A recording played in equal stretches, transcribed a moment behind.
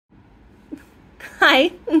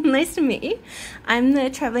Hi, nice to meet you. I'm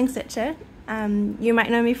the traveling stitcher. You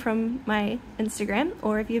might know me from my Instagram,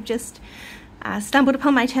 or if you've just stumbled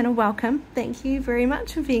upon my channel, welcome. Thank you very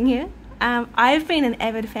much for being here. I've been an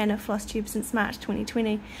avid fan of Flosstube since March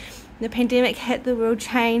 2020. The pandemic hit, the world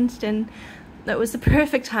changed, and it was the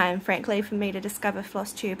perfect time, frankly, for me to discover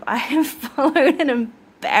Flosstube. I have followed an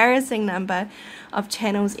embarrassing number of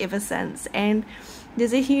channels ever since, and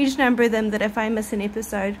there's a huge number of them that if I miss an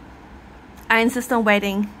episode, I insist on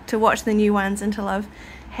waiting to watch the new ones until I've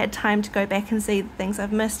had time to go back and see the things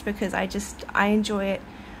I've missed, because I enjoy it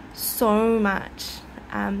so much.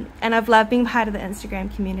 And I've loved being part of the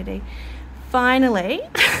Instagram community. Finally,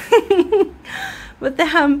 with the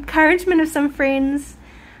encouragement of some friends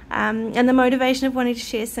and the motivation of wanting to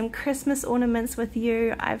share some Christmas ornaments with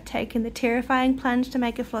you, I've taken the terrifying plunge to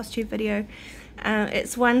make a Flosstube video.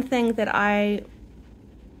 It's one thing that I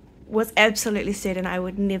was absolutely certain I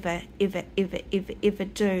would never, ever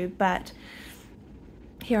do, but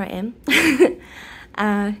here I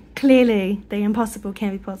am. Clearly, the impossible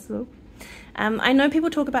can be possible. I know people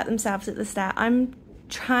talk about themselves at the start. I'm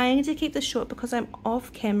trying to keep this short because I'm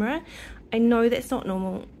off camera. I know that's not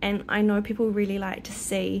normal, and I know people really like to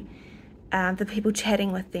see the people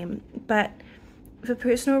chatting with them, but for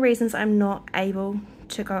personal reasons I'm not able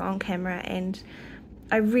to go on camera, and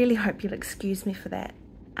I really hope you'll excuse me for that.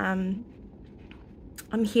 I'm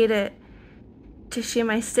here to share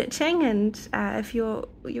my stitching, and if you're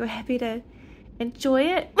happy to enjoy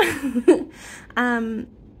it,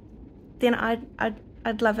 then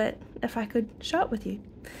I'd love it if I could show it with you.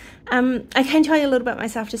 I can tell you a little about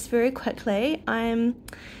myself just very quickly. I'm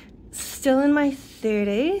still in my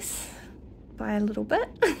 30s by a little bit,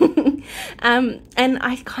 and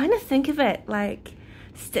I kind of think of it like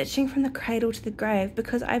stitching from the cradle to the grave,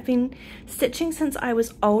 because I've been stitching since I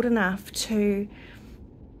was old enough to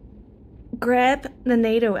grab the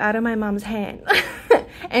needle out of my mum's hand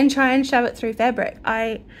and try and shove it through fabric.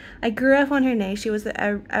 I grew up on her knee. She was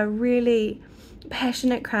a really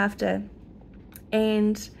passionate crafter,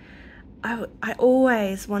 and I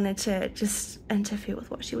always wanted to just interfere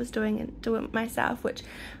with what she was doing and do it myself, which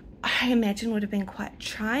I imagine would have been quite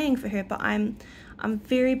trying for her, but I'm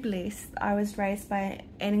very blessed. I was raised by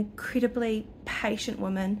an incredibly patient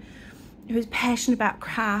woman who was passionate about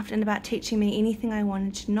craft and about teaching me anything I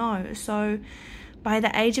wanted to know. So by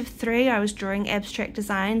the age of 3, I was drawing abstract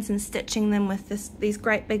designs and stitching them with these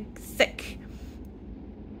great big thick,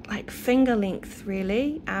 like finger length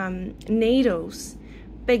really, needles,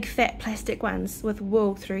 big fat plastic ones with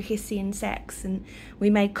wool through Hessian sacks, and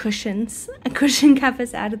we made cushions and cushion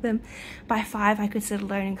covers out of them. By 5 I could sit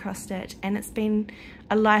alone and cross stitch, and it's been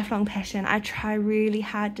a lifelong passion. I try really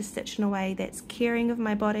hard to stitch in a way that's caring of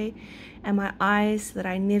my body and my eyes, so that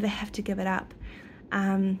I never have to give it up.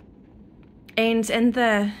 And in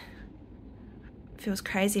the, feels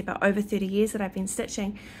crazy, but over 30 years that I've been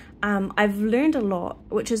stitching, I've learned a lot,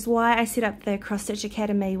 which is why I set up the Cross Stitch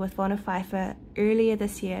Academy with Vonna Pfeiffer earlier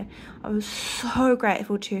this year. I was so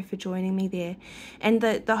grateful to her for joining me there, and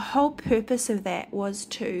the whole purpose of that was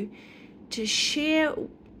to share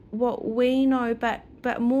what we know,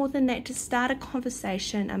 but more than that, to start a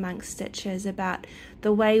conversation amongst stitchers about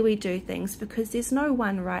the way we do things, because there's no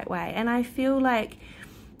one right way. And I feel like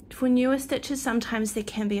for newer stitchers, sometimes there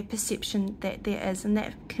can be a perception that there is, and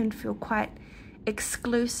that can feel quite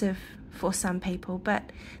exclusive for some people,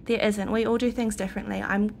 but there isn't. We all do things differently.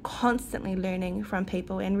 I'm constantly learning from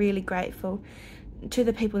people, and really grateful to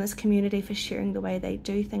the people in this community for sharing the way they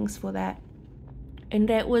do things for that. And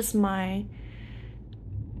that was my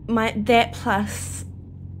that plus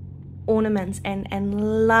ornaments,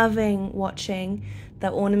 and loving watching the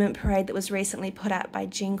ornament parade that was recently put up by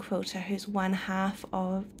Jen Quilter, who's one half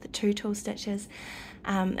of the Two Tool Stitches,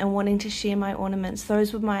 and wanting to share my ornaments.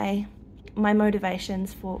 Those were my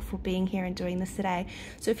motivations for being here and doing this today.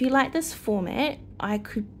 So if you like this format, I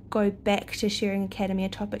could go back to sharing Academia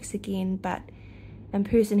topics again, but in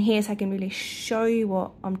person here, so I can really show you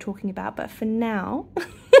what I'm talking about. But for now,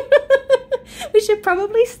 we should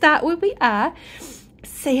probably start where we are,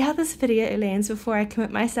 see how this video lands before I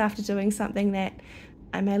commit myself to doing something that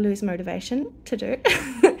I may lose motivation to do,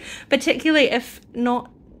 particularly if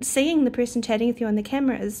not seeing the person chatting with you on the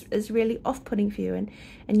camera is really off-putting for you,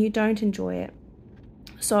 and you don't enjoy it.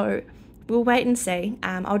 So we'll wait and see.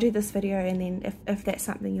 I'll do this video, and then if that's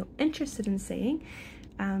something you're interested in seeing,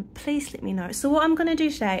 please let me know. So what I'm going to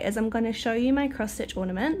do today is I'm going to show you my cross-stitch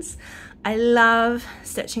ornaments. I love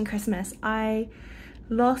stitching Christmas. I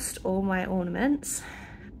lost all my ornaments.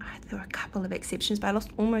 There were a couple of exceptions, but I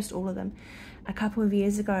lost almost all of them a couple of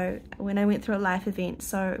years ago when I went through a life event.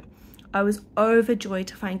 So I was overjoyed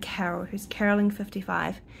to find Carol, who's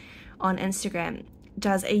Caroling55 on Instagram,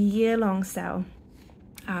 does a year-long sale,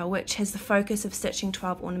 which has the focus of stitching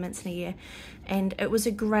 12 ornaments in a year. And it was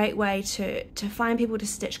a great way to find people to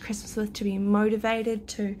stitch Christmas with, to be motivated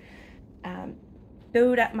to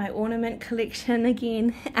build up my ornament collection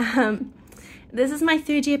again. This is my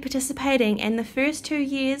 3rd year participating, and the first 2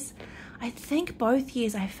 years, I think both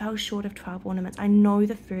years I fell short of 12 ornaments. I know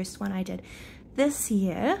the first one I did. This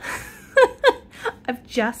year, I've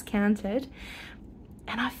just counted,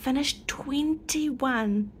 and I finished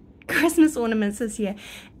 21 Christmas ornaments this year,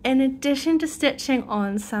 in addition to stitching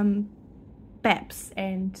on some BAPs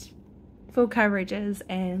and full coverages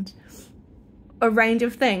and a range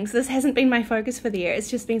of things. This hasn't been my focus for the year. It's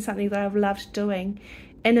just been something that I've loved doing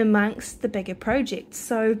in amongst the bigger projects.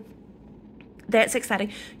 So that's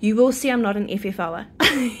exciting. You will see I'm not an FFOer.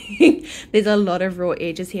 There's a lot of raw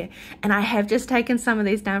edges here. And I have just taken some of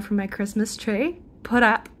these down from my Christmas tree, put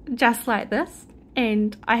up just like this.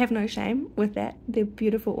 And I have no shame with that. They're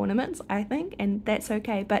beautiful ornaments, I think, and that's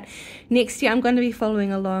okay. But next year I'm going to be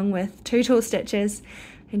following along with 2 tall stitches,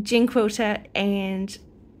 a Jen quilter, and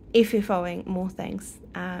FFOing more things.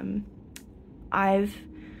 I've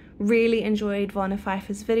really enjoyed Vonna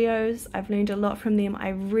Pfeiffer's videos. I've learned a lot from them.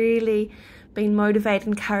 I've really been motivated,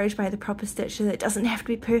 encouraged by the proper stitcher. It doesn't have to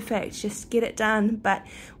be perfect, just get it done. But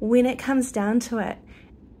when it comes down to it,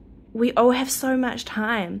 we all have so much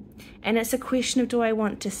time, and it's a question of, do I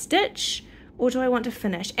want to stitch or do I want to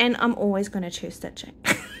finish? And I'm always going to choose stitching.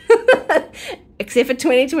 Except for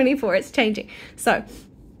 2024, it's changing. So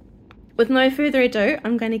with no further ado,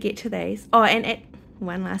 I'm going to get to these. Oh, and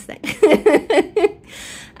one last thing.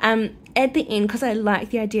 At the end, because I like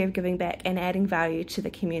the idea of giving back and adding value to the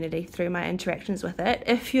community through my interactions with it,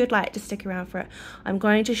 if you'd like to stick around for it, I'm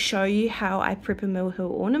going to show you how I prep a Mill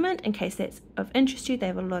Hill ornament, in case that's of interest to you. They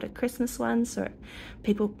have a lot of Christmas ones, so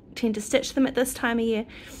people tend to stitch them at this time of year.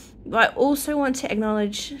 I also want to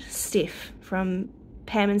acknowledge Steph from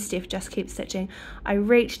Pam and Steph Just Keep Stitching. I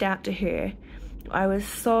reached out to her. I was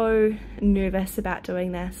so nervous about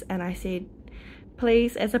doing this, and I said,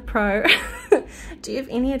 please, as a pro, do you have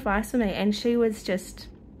any advice for me? And she was just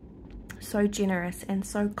so generous and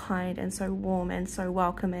so kind and so warm and so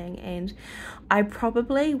welcoming, and I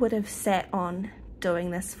probably would have sat on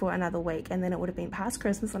doing this for another week, and then it would have been past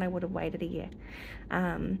Christmas and I would have waited a year.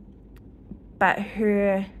 But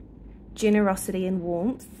her generosity and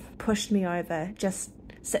warmth pushed me over, just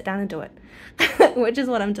sit down and do it, which is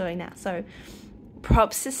what I'm doing now. So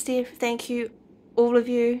props to Steph. Thank you, all of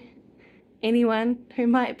you, anyone who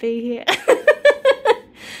might be here.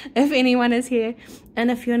 If anyone is here,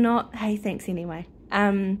 and if you're not, hey, thanks anyway.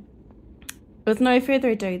 With no further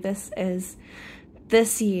ado, this is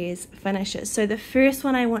this year's finishes. So the first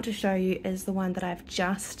one I want to show you is the one that I've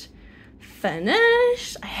just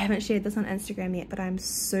finished. I haven't shared this on Instagram yet, but I'm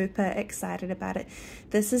super excited about it.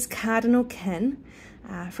 This is Cardinal Kin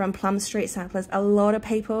from Plum Street Samplers. A lot of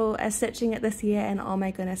people are stitching it this year, and oh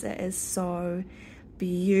my goodness, it is so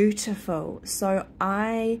beautiful. So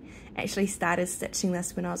I actually started stitching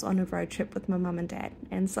this when I was on a road trip with my mum and dad,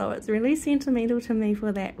 and so it's really sentimental to me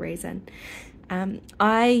for that reason.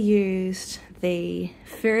 I used the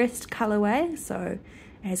first colorway, so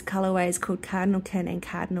it has colorways called Cardinal Kin and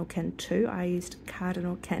Cardinal Kin 2. I used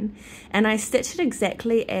Cardinal Kin, and I stitched it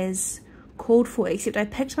exactly as called for, except I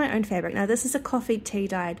picked my own fabric. Now this is a coffee tea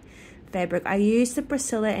dyed fabric. I used the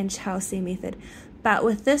Priscilla and Chelsea method, but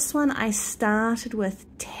with this one I started with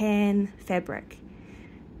tan fabric.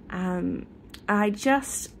 I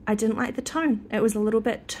didn't like the tone. It was a little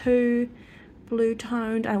bit too blue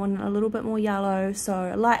toned. I wanted a little bit more yellow,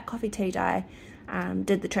 so a light coffee tea dye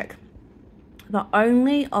did the trick. The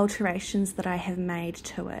only alterations that I have made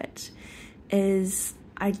to it is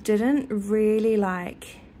I didn't really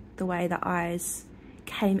like the way the eyes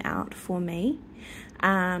came out for me. So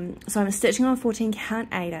I'm stitching on 14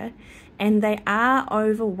 count Aida, and they are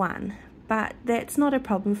over 1, but that's not a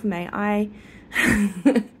problem for me. I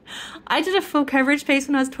did a full coverage piece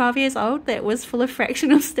when I was 12 years old that was full of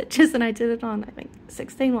fractional stitches, and I did it on, I think,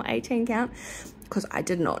 16 or 18 count, because I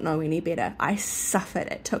did not know any better. I suffered.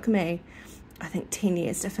 It took me, I think, 10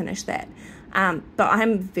 years to finish that. But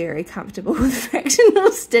I'm very comfortable with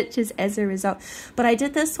fractional stitches as a result. But I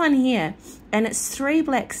did this one here, and it's 3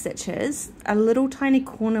 black stitches, a little tiny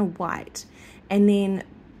corner white, and then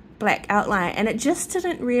black outline, and it just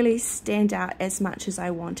didn't really stand out as much as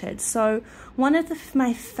I wanted. So one of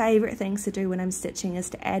my favorite things to do when I'm stitching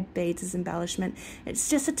is to add beads as embellishment. It's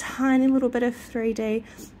just a tiny little bit of 3D,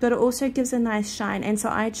 but it also gives a nice shine. And so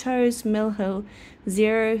I chose Mill Hill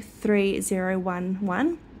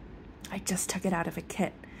 03011. I just took it out of a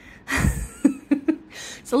kit,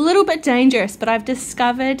 It's a little bit dangerous, but I've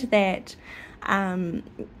discovered that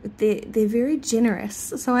they're very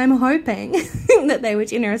generous, so I'm hoping that they were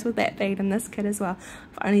generous with that bead in this kit as well.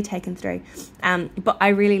 I've only taken 3, but I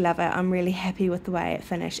really love it. I'm really happy with the way it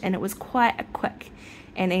finished, and it was quite a quick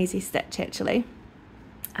and easy stitch actually.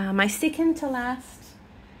 My second to last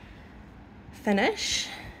finish,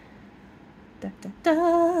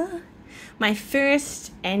 my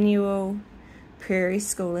first annual Prairie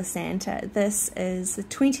Schooler Santa. This is the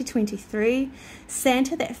 2023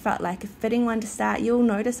 Santa that felt like a fitting one to start. You'll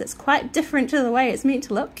notice it's quite different to the way it's meant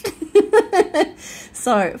to look.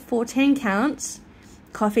 So 14 count,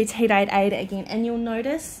 coffee tea dyed Ada again, and you'll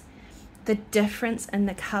notice the difference in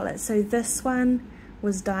the colour. So this one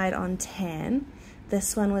was dyed on tan,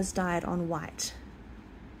 this one was dyed on white.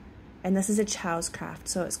 And this is a Charles craft,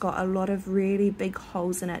 so it's got a lot of really big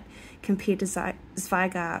holes in it compared to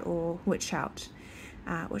Zweigart or Witchout,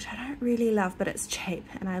 which I don't really love, but it's cheap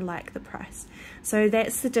and I like the price. So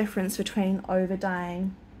that's the difference between over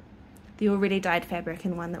dyeing the already dyed fabric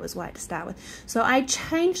and one that was white to start with. So I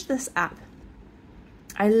changed this up.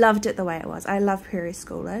 I loved it the way it was. I love Prairie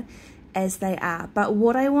Schooler as they are, but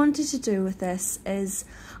what I wanted to do with this is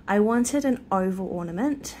I wanted an oval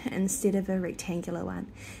ornament instead of a rectangular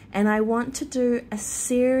one, and I want to do a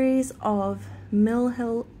series of Prairie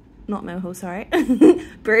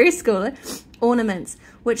Schooler ornaments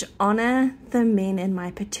which honor the men in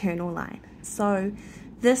my paternal line. So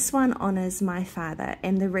this one honors my father,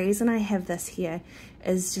 and the reason I have this here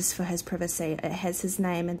is just for his privacy. It has his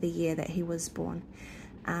name and the year that he was born.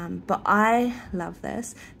 But I love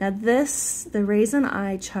this. Now the reason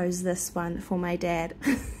I chose this one for my dad,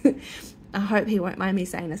 I hope he won't mind me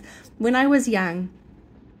saying this, when I was young,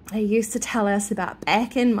 he used to tell us about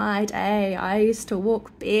back in my day, I used to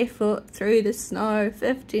walk barefoot through the snow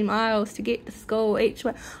 50 miles to get to school each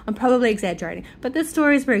way. I'm probably exaggerating, but the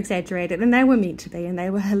stories were exaggerated and they were meant to be, and they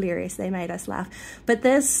were hilarious. They made us laugh. But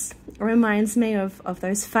this reminds me of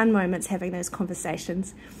those fun moments, having those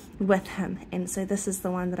conversations with him, and so this is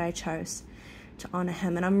the one that I chose to honor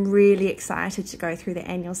him, and I'm really excited to go through the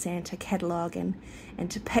annual Santa catalogue and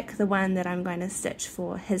to pick the one that I'm going to stitch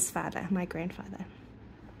for his father, my grandfather.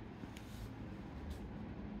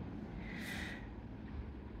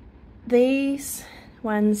 These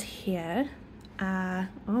ones here are,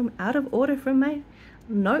 I'm out of order from my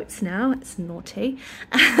notes now, it's naughty.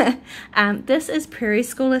 This is Prairie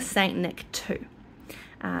Schooler Saint Nick 2.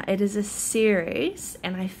 It is a series,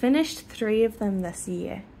 and I finished 3 of them this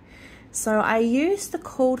year. So I used the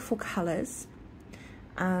called for colours,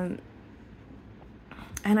 and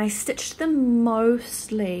I stitched them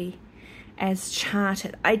mostly as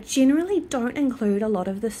charted. I generally don't include a lot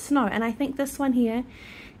of the snow, and I think this one here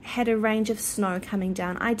had a range of snow coming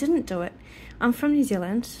down. I didn't do it. I'm from New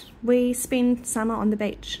Zealand. We spend summer on the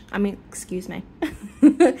beach. I mean, excuse me.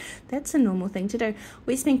 That's a normal thing to do.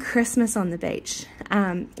 We spend Christmas on the beach.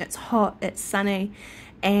 It's hot, it's sunny,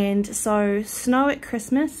 and so snow at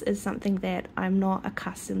Christmas is something that I'm not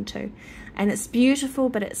accustomed to. And it's beautiful,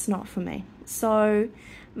 but it's not for me. So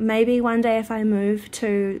maybe one day if I move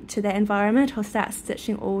to that environment, I'll start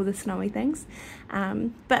stitching all the snowy things.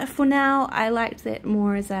 But for now, I liked that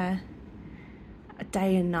more as a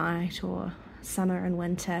day and night, or summer and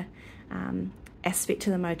winter aspect to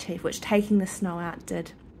the motif, which taking the snow out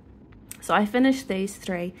did. So I finished these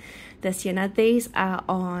 3 this year. Now these are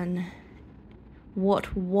on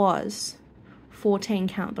what was 14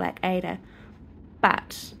 count black Ada,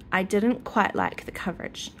 but I didn't quite like the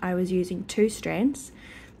coverage. I was using 2 strands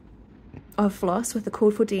of floss with the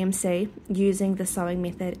called for DMC using the sewing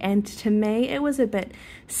method, and to me it was a bit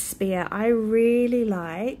spare. I really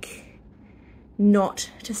like not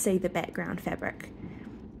to see the background fabric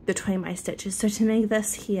between my stitches, so to me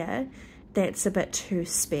this here, that's a bit too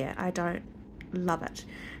spare. I don't love it.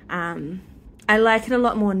 I like it a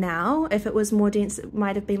lot more now. If it was more dense, it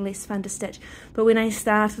might have been less fun to stitch, but when I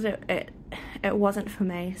started it wasn't for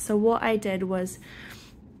me. So what I did was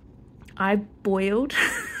I boiled.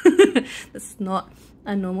 This is not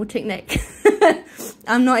a normal technique.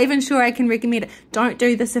 I'm not even sure I can recommend it. Don't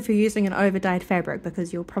do this if you're using an over dyed fabric,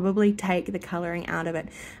 because you'll probably take the colouring out of it.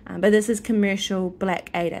 But this is commercial black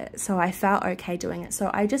Ada, so I felt okay doing it. So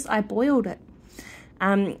I boiled it.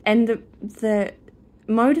 And the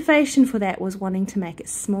motivation for that was wanting to make it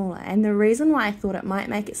smaller. And the reason why I thought it might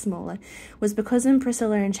make it smaller was because in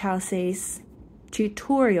Priscilla and Chelsea's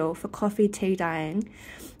tutorial for coffee tea dyeing,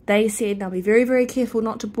 they said, now be very, very careful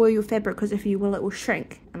not to boil your fabric, because if you will, it will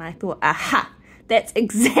shrink. And I thought, aha, that's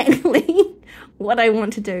exactly what I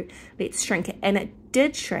want to do. Let's shrink it. And it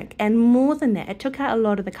did shrink. And more than that, it took out a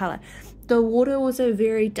lot of the colour. The water was a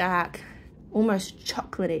very dark, almost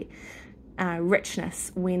chocolatey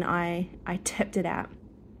richness when I tipped it out.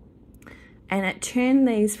 And it turned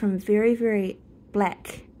these from very, very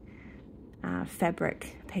black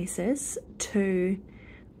fabric pieces to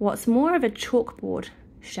what's more of a chalkboard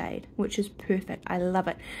shade, which is perfect. I love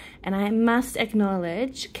it. And I must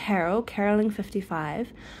acknowledge Caroling55.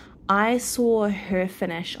 I saw her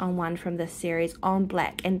finish on one from this series on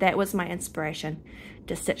black, and that was my inspiration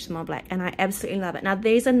to stitch them on black, and I absolutely love it. Now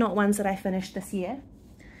these are not ones that I finished this year,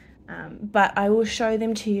 but I will show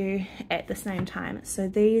them to you at the same time. So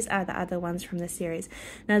these are the other ones from the series.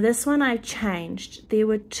 Now this one I've changed. There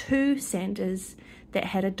were 2 Santas that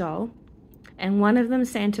had a doll, and one of them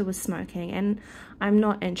Santa was smoking, and I'm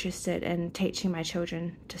not interested in teaching my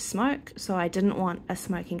children to smoke, so I didn't want a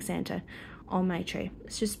smoking Santa on my tree.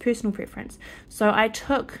 It's just personal preference. So I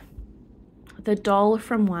took the doll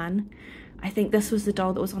from one, I think this was the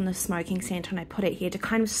doll that was on the smoking Santa, and I put it here to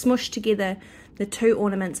kind of smush together the 2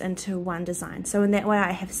 ornaments into one design. So in that way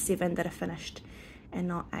I have 7 that are finished and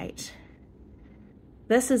not 8.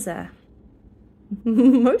 This is a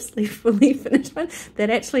mostly fully finished one that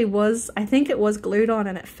actually was, I think it was glued on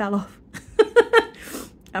and it fell off.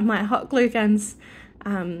 And my hot glue guns,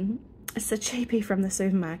 it's a cheapie from the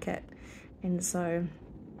supermarket, and so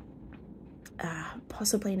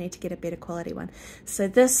possibly need to get a better quality one. So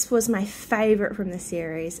this was my favorite from the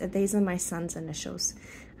series. These are my son's initials,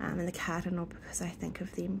 and the cardinal, because I think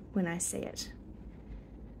of them when I see it.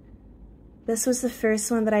 This was the first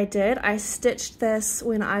one that I did. I stitched this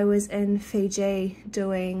when I was in Fiji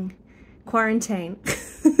doing quarantine.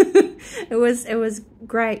 It was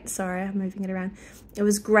great. Sorry, I'm moving it around. It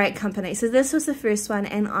was great company. So this was the first one,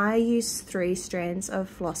 and I used 3 strands of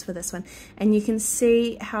floss for this one, and you can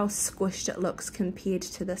see how squished it looks compared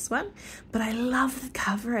to this one, but I love the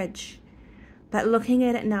coverage. But looking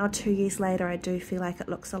at it now 2 years later, I do feel like it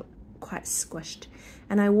looks quite squished,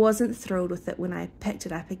 and I wasn't thrilled with it when I picked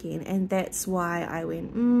it up again, and that's why I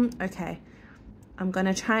went, okay, I'm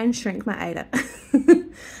gonna try and shrink my Ada.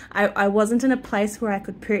 I wasn't in a place where I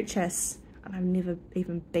could purchase, and I've never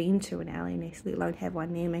even been to an alley nest, let alone have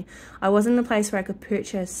one near me. I wasn't in a place where I could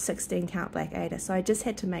purchase 16 count black Ada, so I just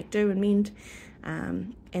had to make do and mend,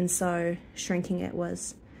 and so shrinking it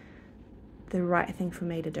was the right thing for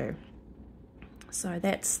me to do. So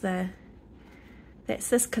that's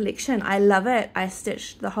this collection. I love it. I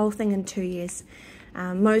stitched the whole thing in 2 years.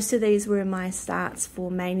 Most of these were my starts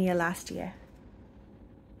for Mania last year.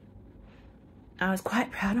 I was quite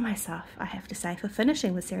proud of myself, I have to say, for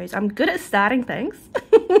finishing the series. I'm good at starting things,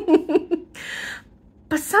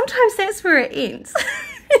 but sometimes that's where it ends.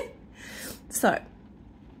 So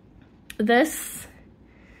this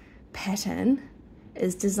pattern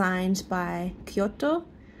is designed by Kyoto.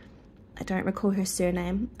 I don't recall her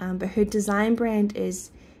surname, but her design brand is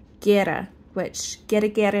Gera, which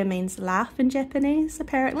Gera means laugh in Japanese,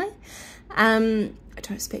 apparently. I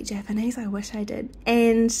don't speak Japanese, I wish I did.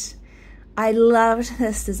 And I loved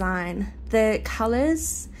this design. The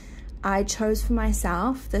colors I chose for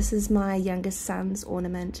myself. This is my youngest son's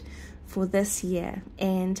ornament for this year,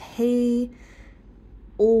 and he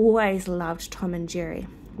always loved Tom and Jerry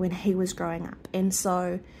when he was growing up, and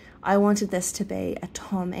so I wanted this to be a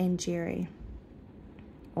Tom and Jerry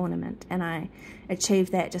ornament, and I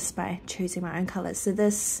achieved that just by choosing my own colors. So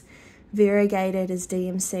this variegated is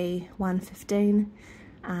DMC 115.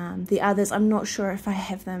 The others, I'm not sure if I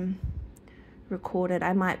have them recorded.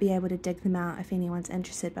 I might be able to dig them out if anyone's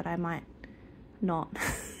interested, but I might not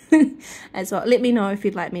as well. Let me know if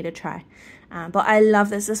you'd like me to try. But I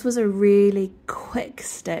love this. This was a really quick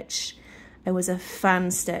stitch. It was a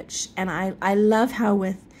fun stitch, and I love how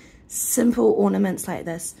with simple ornaments like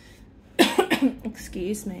this,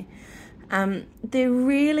 excuse me, they're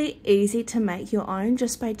really easy to make your own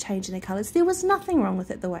just by changing the colors. There was nothing wrong with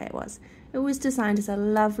it the way it was. It was designed as a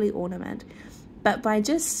lovely ornament, but by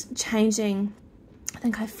just changing, I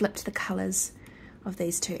think I flipped the colors of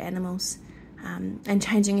these 2 animals, and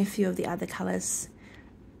changing a few of the other colors,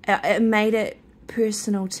 it made it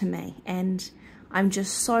personal to me, and I'm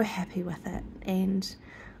just so happy with it. And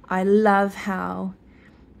I love how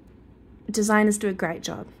designers do a great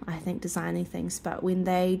job, I think, designing things, but when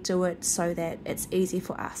they do it so that it's easy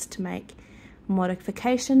for us to make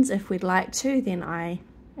modifications if we'd like to, then I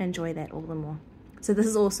enjoy that all the more. So this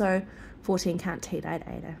is also 14 count tea-dyed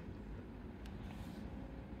Ada.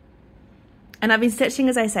 And I've been stitching,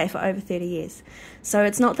 as I say, for over 30 years. So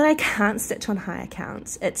it's not that I can't stitch on higher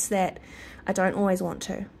counts, it's that I don't always want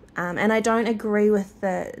to. And I don't agree with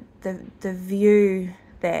the view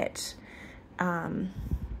that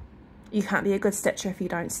you can't be a good stitcher if you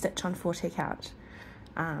don't stitch on 40 count.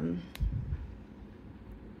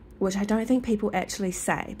 which I don't think people actually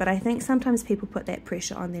say, but I think sometimes people put that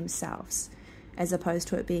pressure on themselves as opposed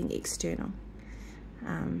to it being external.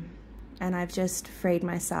 And I've just freed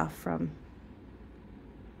myself from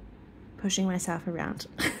pushing myself around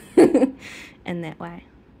in that way.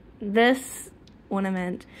 This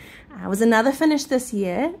ornament was another finish this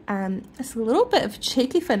year. It's a little bit of a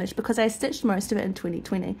cheeky finish because I stitched most of it in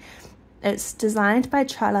 2020. It's designed by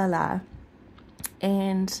Tralala,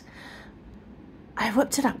 and I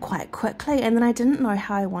whipped it up quite quickly, and then I didn't know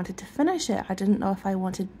how I wanted to finish it. I didn't know if I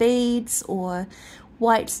wanted beads or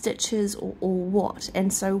white stitches or what.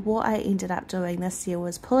 And so what I ended up doing this year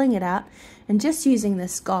was pulling it out and just using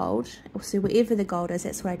this gold. So wherever the gold is,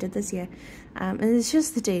 that's what I did this year. And it's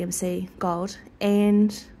just the DMC gold,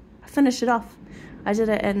 and I finished it off. I did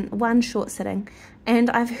it in one short sitting, and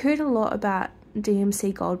I've heard a lot about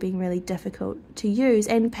DMC gold being really difficult to use,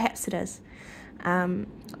 and perhaps it is.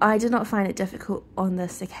 I did not find it difficult on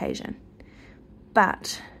this occasion,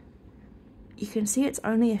 but you can see it's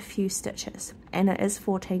only a few stitches, and it is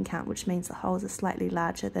 14 count, which means the holes are slightly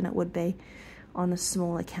larger than it would be on a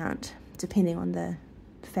smaller count, depending on the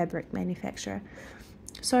fabric manufacturer.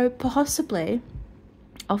 So possibly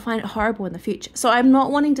I'll find it horrible in the future. So I'm not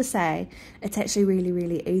wanting to say it's actually really,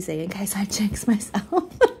 really easy in case I jinx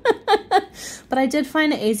myself. But I did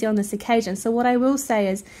find it easy on this occasion. So what I will say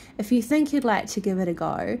is, if you think you'd like to give it a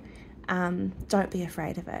go, don't be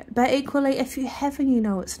afraid of it. But equally, if you have and you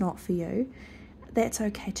know it's not for you, that's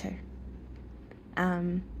okay too.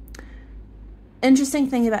 Interesting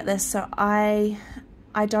thing about this, so I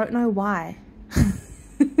don't know why.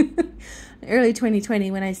 Early 2020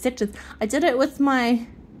 when I stitched it, I did it with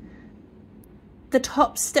the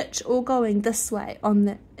top stitch all going this way on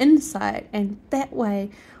the inside and that way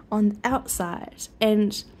on the outside.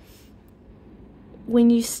 And when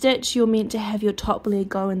you stitch, you're meant to have your top leg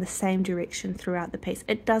go in the same direction throughout the piece.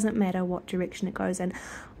 It doesn't matter what direction it goes in.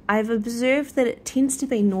 I've observed that it tends to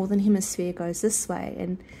be northern hemisphere goes this way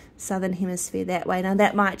and southern hemisphere that way. Now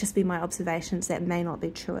that might just be my observations, that may not be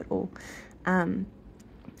true at all.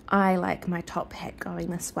 I like my top hat going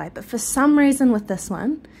this way, but for some reason with this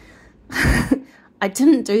one I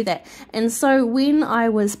didn't do that. And so when I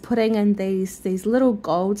was putting in these little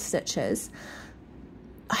gold stitches,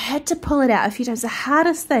 I had to pull it out a few times. The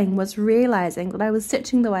hardest thing was realizing that I was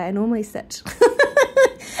stitching the way I normally stitch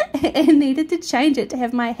and needed to change it to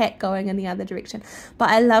have my hat going in the other direction.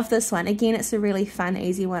 But I love this one. Again, it's a really fun,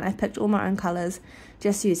 easy one. I picked all my own colors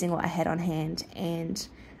just using what I had on hand, and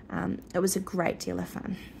it was a great deal of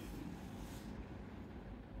fun.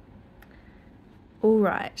 All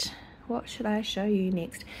right, what should I show you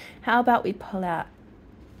next? How about we pull out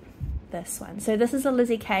this one? So this is a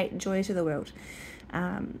Lizzie Kate Joy to the World.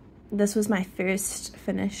 This was my first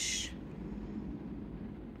finish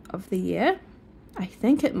of the year. I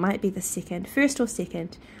think it might be the first or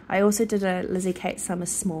second. I also did a Lizzie Kate Summer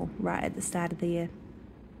Small right at the start of the year.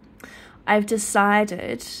 I've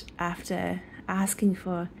decided, after asking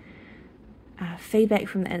for feedback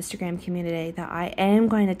from the Instagram community, that I am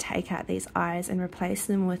going to take out these eyes and replace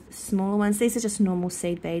them with smaller ones. These are just normal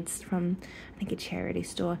seed beads from, I think, a charity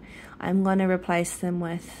store. I'm going to replace them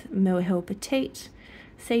with Mill Hill Petite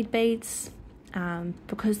seed beads,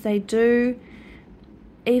 because they do,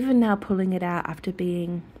 even now pulling it out after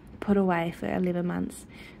being put away for 11 months,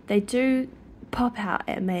 they do pop out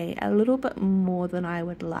at me a little bit more than I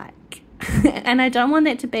would like. And I don't want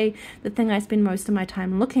that to be the thing I spend most of my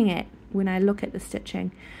time looking at when I look at the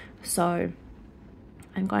stitching. So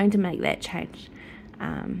I'm going to make that change.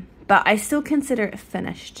 But I still consider it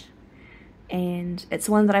finished. And it's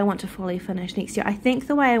one that I want to fully finish next year. I think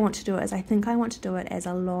the way I want to do it is, I think I want to do it as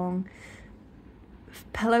a long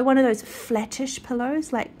pillow, one of those flattish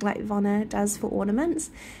pillows like Vonna does for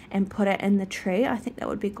ornaments, and put it in the tree. I think that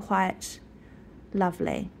would be quite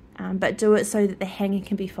lovely. But do it so that the hanger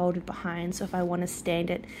can be folded behind. So if I want to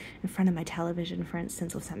stand it in front of my television, for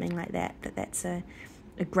instance, or something like that, that's a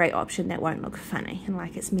great option that won't look funny and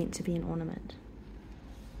like it's meant to be an ornament.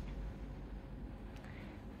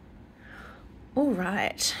 All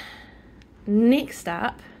right, next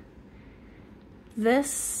up,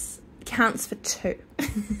 this counts for two.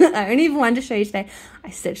 I only have one to show you today.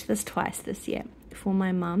 I stitched this twice this year, for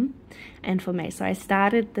my mum and for me. So I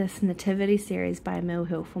started this nativity series by Mill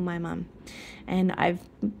Hill for my mum, and I've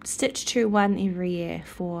stitched her one every year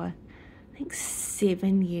for, I think,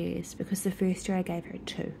 7 years, because the first year I gave her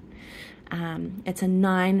 2. It's a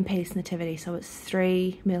 9-piece nativity, so it's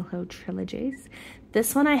 3 Mill Hill trilogies.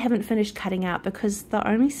 This one I haven't finished cutting out because the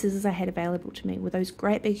only scissors I had available to me were those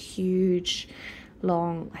great big huge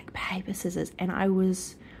long like paper scissors, and I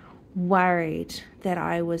was worried that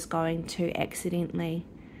I was going to accidentally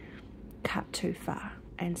cut too far,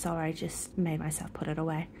 and so I just made myself put it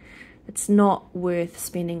away. It's not worth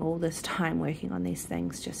spending all this time working on these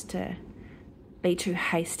things just to be too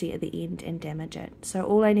hasty at the end and damage it. So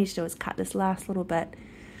all I need to do is cut this last little bit,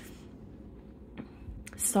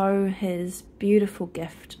 sew his beautiful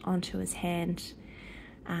gift onto his hand,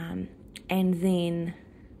 and then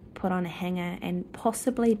put on a hanger and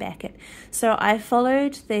possibly back it. So I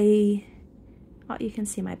followed the, oh, you can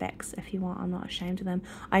see my backs if you want, I'm not ashamed of them.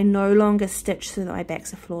 I no longer stitch so that my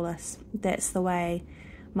backs are flawless. That's the way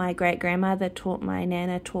my great-grandmother taught, my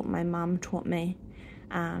nana taught, my mum taught me.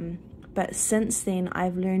 But since then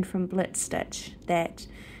I've learned from Blitz Stitch that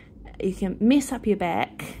you can mess up your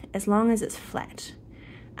back as long as it's flat.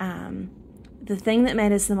 The thing that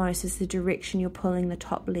matters the most is the direction you're pulling the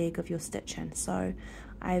top leg of your stitch in. So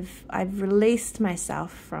I've released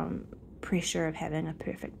myself from pressure of having a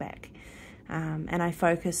perfect back, and I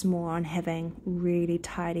focus more on having really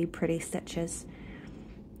tidy, pretty stitches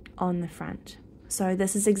on the front. So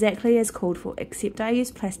this is exactly as called for, except I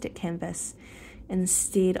use plastic canvas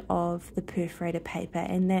instead of the perforated paper,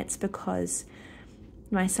 and that's because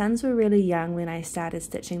my sons were really young when I started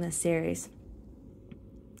stitching this series,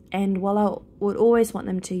 and while I would always want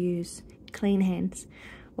them to use clean hands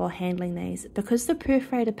while handling these, because the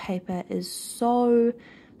perforated paper is so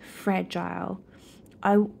fragile,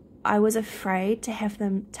 I was afraid to have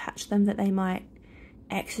them touch them, that they might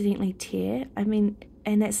accidentally tear. I mean,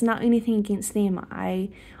 and that's not anything against them. I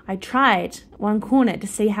tried one corner to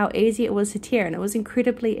see how easy it was to tear, and it was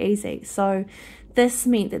incredibly easy. So this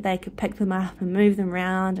meant that they could pick them up and move them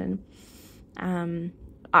around, and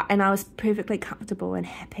I was perfectly comfortable and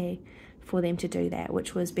happy for them to do that,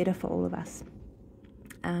 which was better for all of us.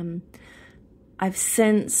 I've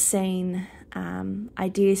since seen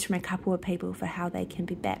ideas from a couple of people for how they can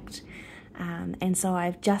be backed, and so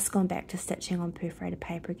I've just gone back to stitching on perforated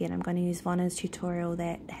paper again. I'm going to use Vonna's tutorial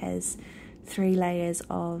that has 3 layers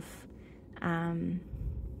of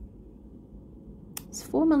it's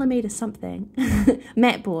 4mm something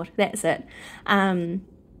mat board, that's it, on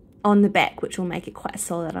the back, which will make it quite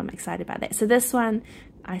solid. I'm excited about that. So this one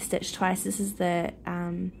I stitched twice. This is the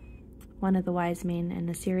one of the wise men in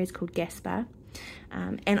the series called Gaspar,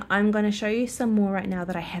 and I'm going to show you some more right now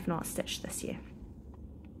that I have not stitched this year.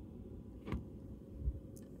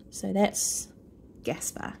 So that's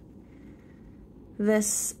Gaspar.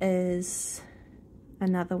 This is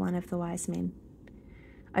another one of the wise men.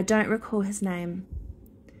 I don't recall his name.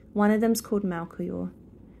 One of them's called Malchior.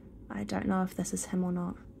 I don't know if this is him or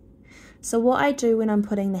not. So what I do when I'm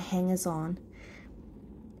putting the hangers on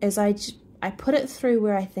is I put it through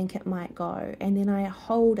where I think it might go, and then I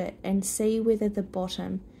hold it and see whether the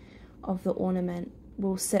bottom of the ornament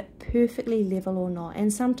will sit perfectly level or not.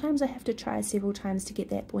 And sometimes I have to try several times to get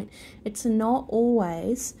that point. It's not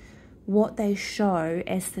always what they show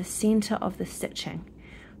as the center of the stitching,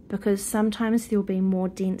 because sometimes there'll be more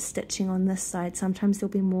dense stitching on this side, sometimes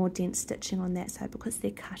there'll be more dense stitching on that side because they're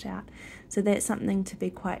cut out. So that's something to be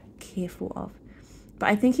quite careful of. But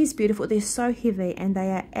I think he's beautiful. They're so heavy, and they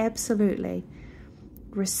are absolutely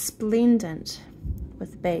resplendent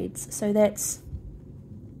with beads. So that's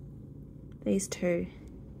these two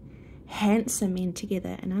handsome men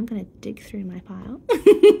together, and I'm going to dig through my pile.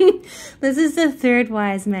 This is the third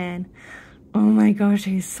wise man. Oh my gosh,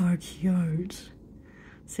 he's so cute,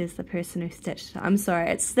 says the person who stitched it. I'm sorry,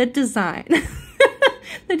 it's the design.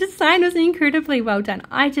 The design was incredibly well done.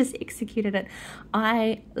 I just executed it.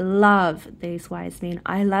 I love these wise men.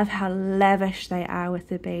 I love how lavish they are with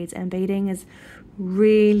the beads, and beading is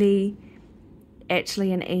really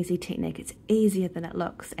actually an easy technique. It's easier than it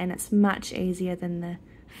looks, and it's much easier than the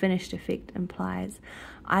finished effect implies.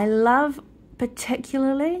 I love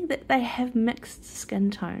particularly that they have mixed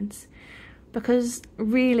skin tones, because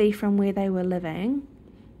really from where they were living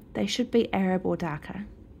they should be Arab or darker.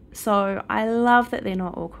 So I love that they're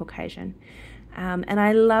not all Caucasian, and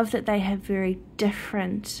I love that they have very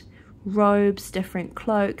different robes, different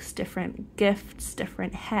cloaks, different gifts,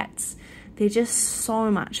 different hats. They're just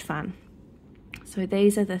so much fun. So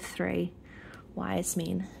these are the 3 wise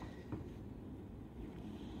men.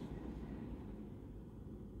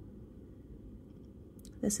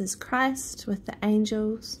 This is Christ with the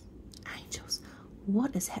angels. Angels.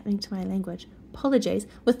 What is happening to my language? Apologies.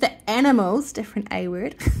 With the animals, different A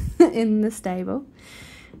word, in the stable.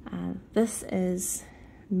 This is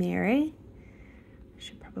Mary. I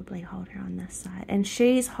should probably hold her on this side. And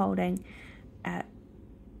she's holding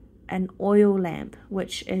an oil lamp,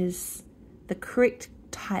 which is the correct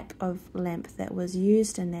type of lamp that was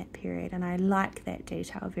used in that period. And I like that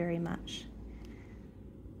detail very much.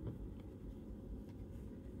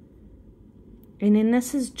 And then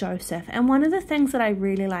this is Joseph. And one of the things that I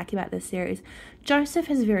really like about this series, Joseph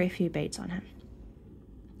has very few beads on him.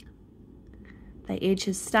 They edge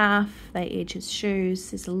his staff, they edge his shoes,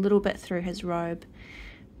 there's a little bit through his robe,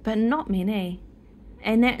 but not many.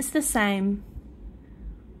 And that's the same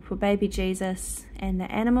for baby Jesus and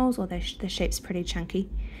the animals, or the sheep's pretty chunky.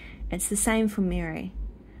 It's the same for Mary.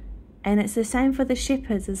 And it's the same for the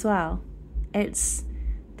shepherds as well. It's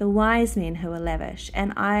the wise men who are lavish.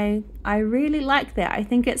 And I really like that. I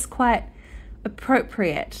think it's quite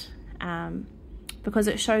appropriate because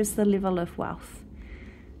it shows the level of wealth.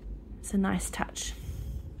 It's a nice touch.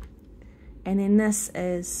 And then this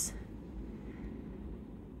is,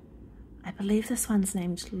 I believe this one's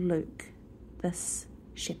named Luke, this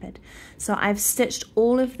shepherd. So I've stitched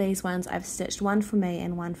all of these ones. I've stitched one for me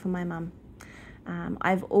and one for my mum.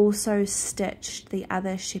 I've also stitched the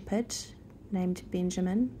other shepherd named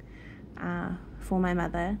Benjamin for my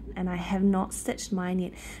mother, and I have not stitched mine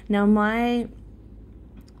yet. Now my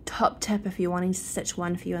top tip, if you're wanting to stitch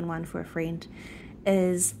one for you and one for a friend,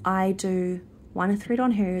 is I do one thread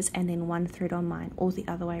on hers and then one thread on mine, or the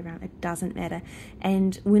other way around. It doesn't matter.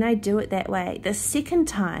 And when I do it that way, the second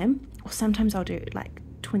time, or sometimes I'll do like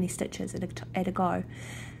 20 stitches at a go,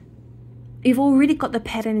 you've already got the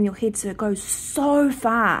pattern in your head, so it goes so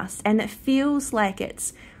fast and it feels like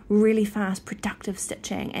it's really fast, productive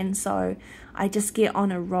stitching. And so I just get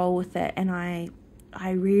on a roll with it, and I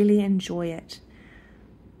really enjoy it.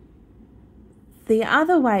 The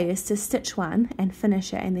other way is to stitch one and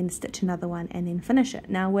finish it, and then stitch another one and then finish it.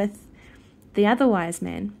 Now with the other wise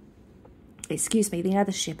man, the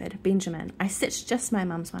other shepherd, Benjamin, I stitched just my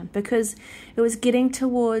mum's one because it was getting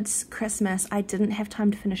towards Christmas. I didn't have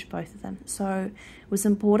time to finish both of them. So it was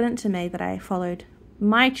important to me that I followed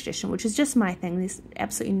my tradition, which is just my thing. There's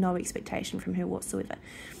absolutely no expectation from her whatsoever.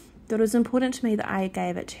 But it was important to me that I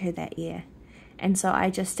gave it to her that year. And so I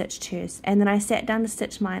just stitched hers. And then I sat down to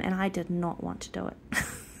stitch mine, and I did not want to do it.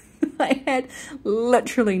 I had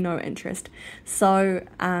literally no interest. So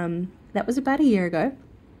that was about a year ago.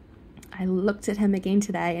 I looked at him again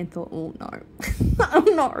today and thought, oh no,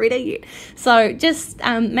 I'm not ready yet. So just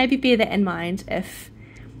maybe bear that in mind if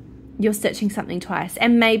you're stitching something twice.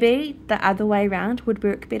 And maybe the other way around would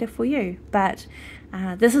work better for you. But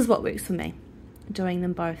this is what works for me, doing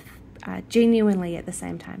them both genuinely at the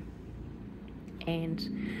same time.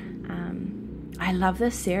 And I love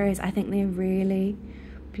this series. I think they're really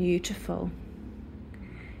beautiful.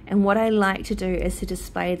 And what I like to do is to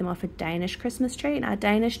display them off a Danish Christmas tree. And our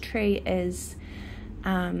Danish tree is,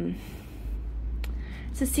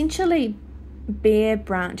 it's essentially bare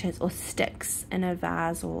branches or sticks in a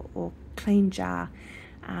vase or clean jar.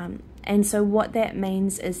 And so what that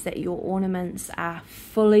means is that your ornaments are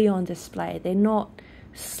fully on display. They're not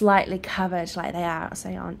slightly covered like they are,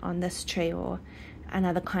 say, on this tree or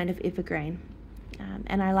another kind of evergreen.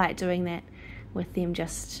 And I like doing that with them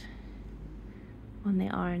just on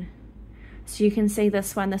their own. So you can see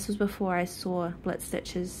this one. This was before I saw Blitz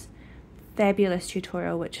Stitch's fabulous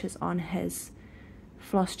tutorial, which is on his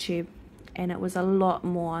Flosstube, and it was a lot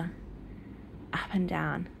more up and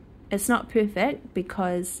down. It's not perfect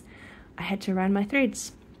because I had to run my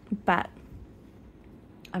threads, but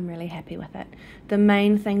I'm really happy with it. The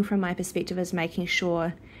main thing from my perspective is making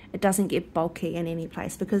sure it doesn't get bulky in any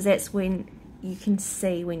place, because that's when you can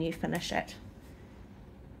see when you finish it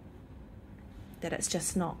that it's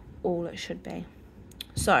just not all it should be.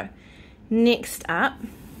 So next up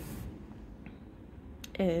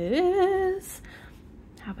is,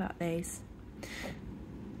 how about these?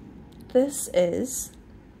 This is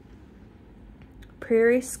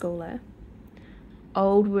Prairie Schooler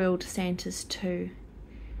Old World Santas 2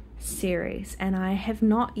 series, and I have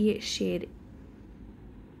not yet shared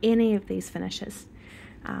any of these finishes,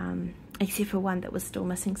 except for one that was still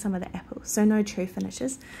missing some of the apples, so no true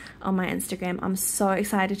finishes on my Instagram. I'm so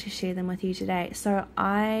excited to share them with you today. So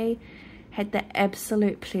I had the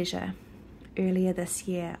absolute pleasure earlier this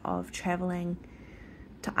year of traveling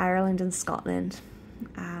to Ireland and Scotland,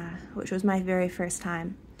 which was my very first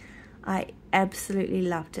time. I absolutely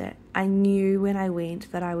loved it. I knew when I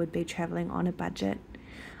went that I would be traveling on a budget.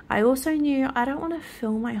 I also knew I don't want to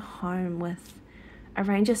fill my home with a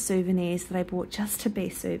range of souvenirs that I bought just to be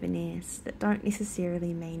souvenirs that don't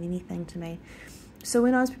necessarily mean anything to me. So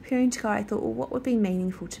when I was preparing to go, I thought, well, what would be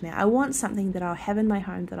meaningful to me? I want something that I'll have in my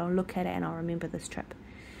home, that I'll look at it and I'll remember this trip.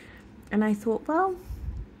 And I thought, well,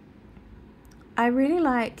 I really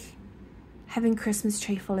like having Christmas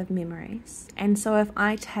tree full of memories. And so if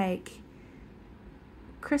I take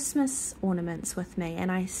Christmas ornaments with me and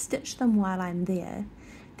I stitch them while I'm there,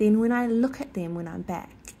 then when I look at them when I'm back,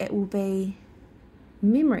 it will be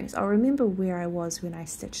memories. I'll remember where I was when I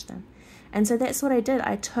stitched them. And so that's what I did.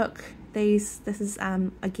 I took these, this is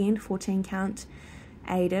again 14 count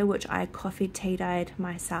Ada, which I coffee tea dyed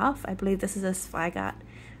myself. I believe this is a Zweigart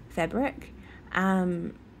fabric.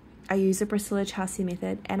 I use a Priscilla Chelsea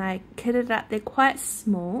method, and I kitted it up. They're quite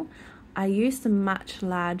small. I used a much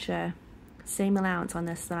larger seam allowance on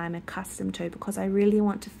this than I'm accustomed to, because I really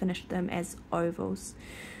want to finish them as ovals,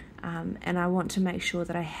 and I want to make sure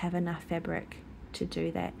that I have enough fabric to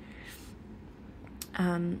do that.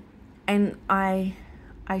 And I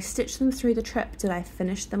stitched them through the trip. Did I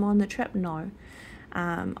finish them on the trip? No.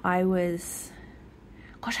 I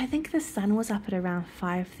think the sun was up at around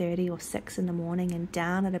 5:30 or 6 in the morning and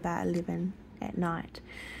down at about 11 at night,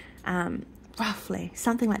 roughly,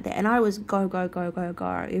 something like that. And I was go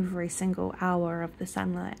every single hour of the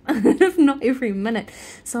sunlight, if not every minute.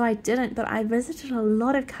 So I didn't, but I visited a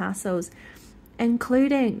lot of castles,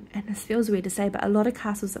 including, and this feels weird to say, but a lot of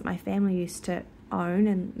castles that my family used to own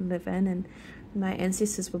and live in, and my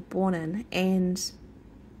ancestors were born in. And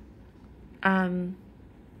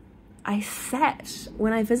I sat,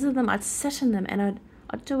 when I visited them, I'd sit in them and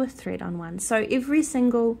I'd do a thread on one. So every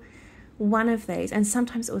single one of these, and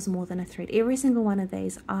sometimes it was more than a thread, every single one of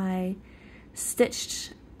these I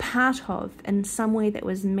stitched part of in some way that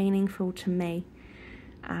was meaningful to me,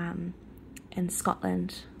 in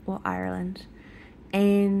Scotland or Ireland.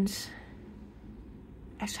 And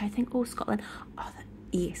actually I think all Scotland.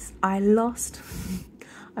 Yes, I lost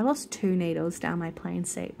 2 needles down my plane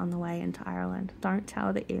seat on the way into Ireland. Don't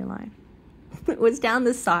tell the airline. It was down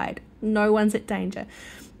the side. No one's at danger.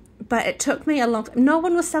 But it took me a long time. No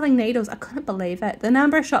one was selling needles. I couldn't believe it. The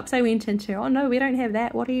number of shops I went into, oh no, we don't have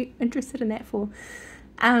that. What are you interested in that for?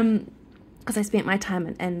 Because I spent my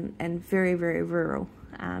time in very, very rural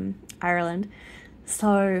Ireland.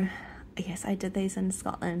 So yes, I did these in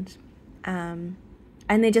Scotland. And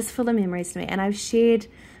they're just full of memories to me. And I've shared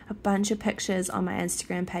a bunch of pictures on my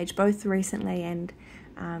Instagram page, both recently and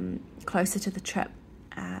closer to the trip,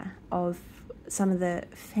 of some of the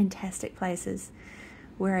fantastic places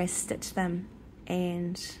where I stitched them,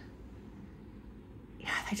 and yeah,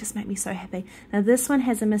 they just make me so happy. Now this one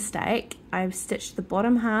has a mistake. I've stitched the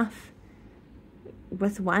bottom half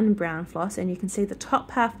with one brown floss, and you can see the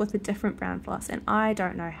top half with a different brown floss, and I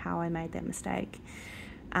don't know how I made that mistake.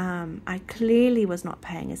 I clearly was not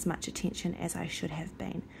paying as much attention as I should have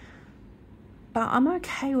been, but I'm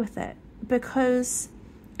okay with it because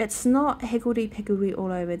it's not higgledy-piggledy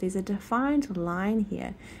all over. There's a defined line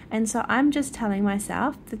here, and so I'm just telling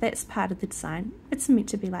myself that that's part of the design. It's meant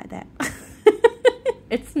to be like that.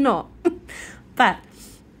 It's not, but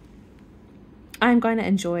I'm going to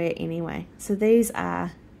enjoy it anyway. So these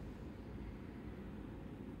are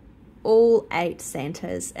all 8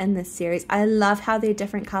 Santas in this series. I love how they're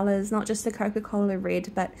different colors, not just the Coca-Cola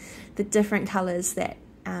red, but the different colors that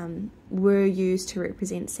were used to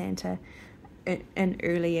represent Santa in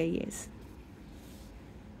earlier years.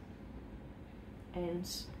 And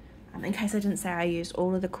in case I didn't say, I used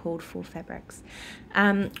all of the called for fabrics.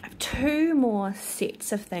 I have 2 more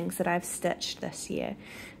sets of things that I've stitched this year,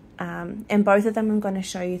 and both of them I'm going to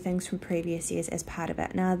show you things from previous years as part of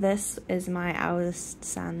it. Now this is my eldest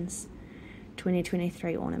son's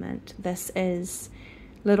 2023 ornament. This is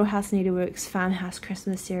Little House Needleworks Farmhouse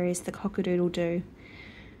Christmas Series, the Cock-a-Doodle-Doo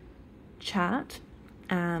chart.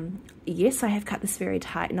 Yes, I have cut this very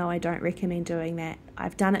tight. No, I don't recommend doing that.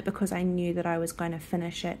 I've done it because I knew that I was going to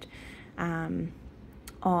finish it on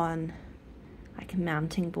like a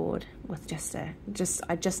mounting board with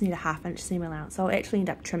I just need a 1/2 inch seam allowance. So I'll actually end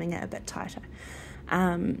up trimming it a bit tighter.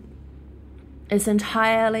 It's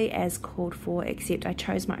entirely as called for, except I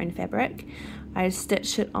chose my own fabric. I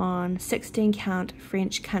stitched it on 16 count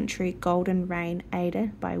French Country Golden Rain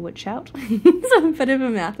Ada by Witchout. It's a bit of a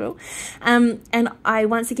mouthful. And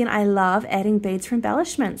once again, I love adding beads for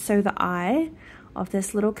embellishment. So the eye of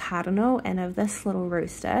this little cardinal and of this little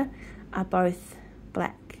rooster are both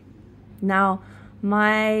black. Now,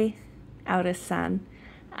 my eldest son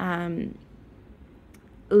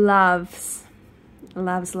loves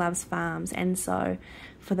farms, and so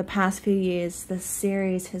for the past few years this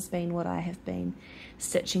series has been what I have been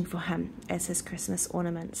stitching for him as his Christmas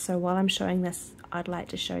ornament. So while I'm showing this, I'd like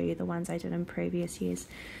to show you the ones I did in previous years.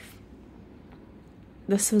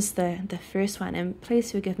 This was the first one, and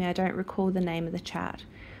please forgive me, I don't recall the name of the chart,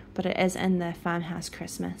 but it is in the Farmhouse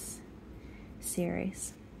Christmas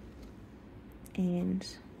series. And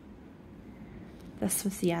this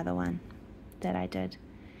was the other one that I did.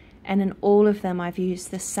 And in all of them I've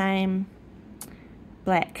used the same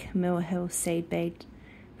black Mill Hill seed bead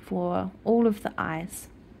for all of the eyes.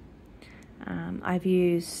 I've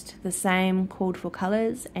used the same called for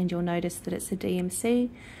colours, and you'll notice that it's a DMC,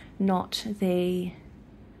 not the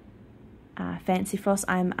fancy floss.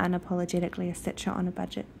 I'm unapologetically a stitcher on a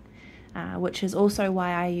budget, which is also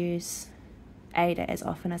why I use Ada as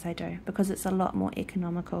often as I do, because it's a lot more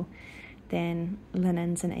economical than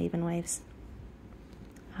linens and even weaves.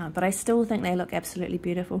 But I still think they look absolutely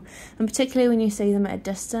beautiful, and particularly when you see them at a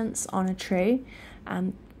distance on a tree,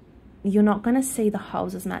 you're not going to see the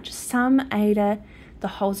holes as much. Some Ada, the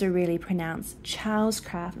holes are really pronounced. Charles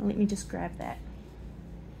Craft, let me just grab that.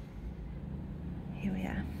 Here we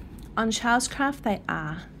are. On Charles Craft they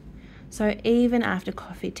are. So even after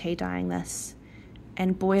coffee tea dyeing this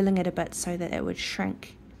and boiling it a bit so that it would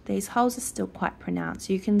shrink, these holes are still quite pronounced.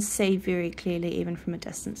 You can see very clearly even from a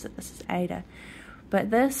distance that this is Ada. But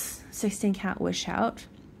this 16 count wish out,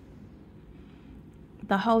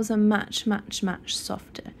 the holes are much, much, much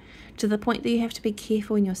softer, to the point that you have to be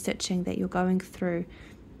careful when you're stitching that you're going through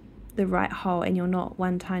the right hole and you're not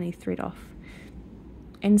one tiny thread off.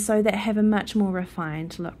 And so they have a much more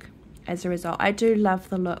refined look as a result. I do love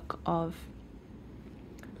the look of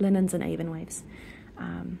linens and even weaves,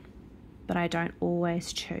 but I don't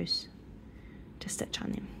always choose to stitch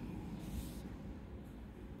on them.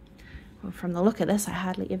 Well, from the look of this, I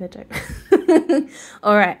hardly ever do.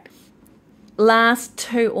 Alright, last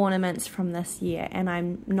 2 ornaments from this year, and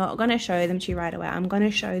I'm not going to show them to you right away. I'm going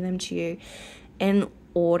to show them to you in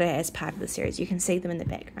order as part of the series. You can see them in the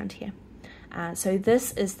background here. So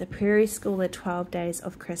this is the Prairie Schooler 12 Days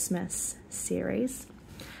of Christmas series,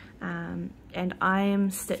 and I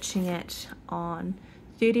am stitching it on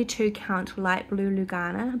 32 count light blue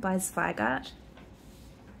Lugana by Zweigart.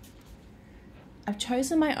 I've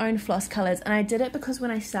chosen my own floss colours, and I did it because when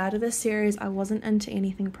I started this series I wasn't into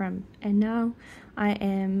anything prim, and now I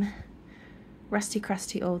am rusty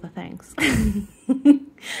crusty all the things.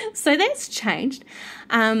 So that's changed,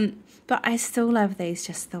 but I still love these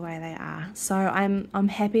just the way they are. So I'm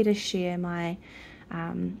happy to share my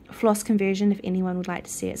floss conversion if anyone would like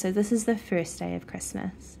to see it. So this is the first day of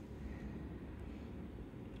Christmas.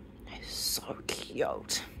 They're so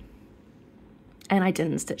cute. And I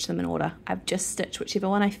didn't stitch them in order. I've just stitched whichever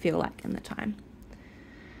one I feel like in the time.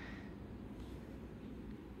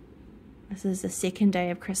 This is the second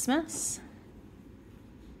day of Christmas.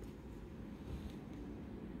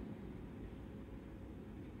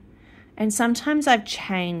 And sometimes I've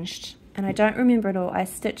changed, and I don't remember it all. I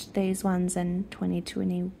stitched these ones in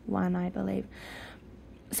 2021, I believe.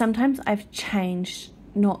 Sometimes I've changed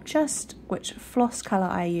not just which floss colour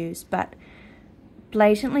I use, but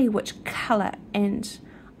blatantly which colour, and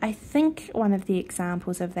I think one of the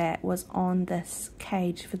examples of that was on this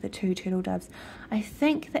cage for the 2 turtle doves. I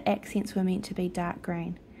think the accents were meant to be dark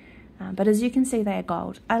green, but as you can see they are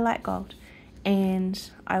gold. I like gold, and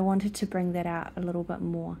I wanted to bring that out a little bit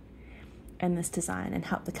more in this design and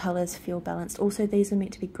help the colours feel balanced. Also, these are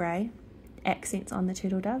meant to be grey accents on the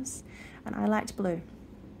turtle doves, and I liked blue,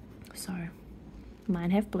 so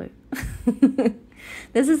mine have blue.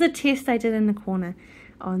 This is a test I did in the corner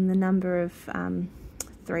on the number of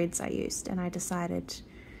threads I used, and I decided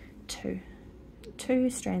two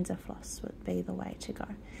strands of floss would be the way to go.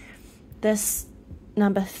 This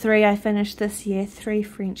number 3 I finished this year, 3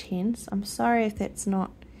 French hens. I'm sorry if that's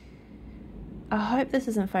not, I hope this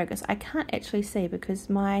is in focus. I can't actually see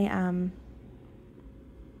because my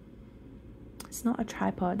it's not a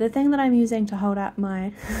tripod. The thing that I'm using to hold up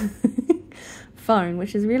my phone,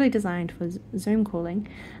 which is really designed for Zoom calling,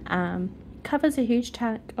 covers a huge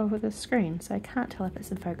chunk over the screen, so I can't tell if it's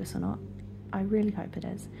in focus or not. I really hope it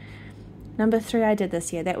is. Number 3 I did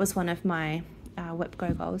this year. That was one of my Whip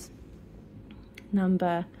Go goals.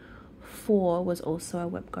 Number 4 was also a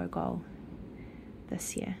Whip Go goal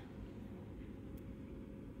this year,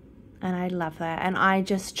 and I love that. And I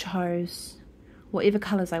just chose whatever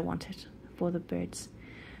colours I wanted for the birds.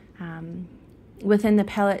 Within the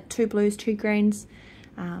palette, 2 blues, 2 greens,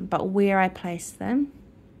 but where I placed them,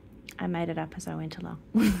 I made it up as I went along.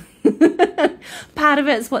 Part of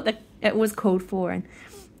it's what it was called for,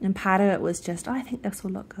 and part of it was just, oh, I think this will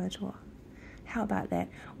look good, or how about that?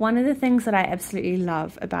 One of the things that I absolutely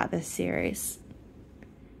love about this series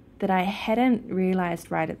that I hadn't realised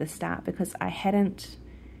right at the start, because I hadn't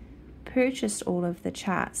purchased all of the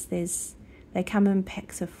charts, they come in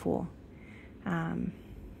packs of 4.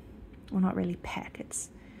 Well, not really pack, it's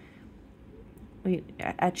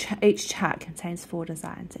each chart contains 4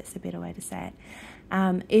 designs. That's a better way to say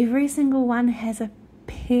it. Every single one has a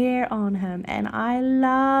pair on him, and I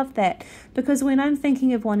love that, because when I'm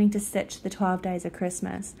thinking of wanting to stitch the 12 Days of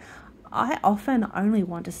Christmas, I often only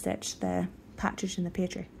want to stitch the partridge and the pear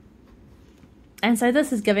tree. And so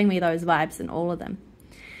this is giving me those vibes in all of them.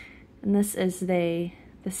 And this is the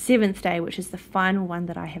 7th day, which is the final one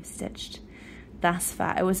that I have stitched thus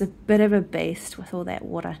far. It was a bit of a beast with all that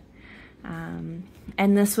water.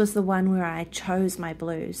 And this was the one where I chose my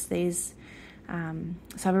blues. These,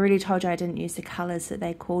 so I've already told you I didn't use the colours that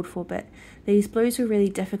they called for, but these blues were really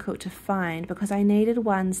difficult to find because I needed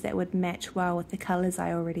ones that would match well with the colours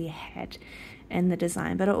I already had in the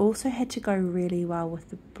design, but it also had to go really well with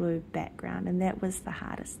the blue background, and that was the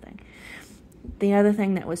hardest thing. The other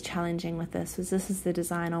thing that was challenging with this was this is the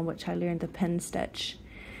design on which I learned the pin stitch,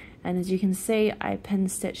 and as you can see I pin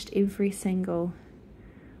stitched every single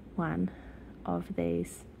one of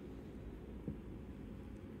these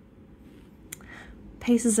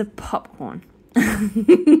pieces of popcorn.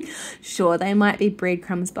 Sure, they might be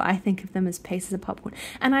breadcrumbs, but I think of them as pieces of popcorn.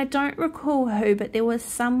 And I don't recall who, but there was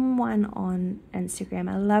someone on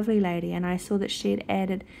Instagram, a lovely lady, and I saw that she had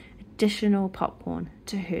added additional popcorn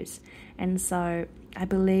to hers, and so I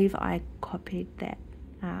believe I copied that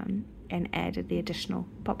and added the additional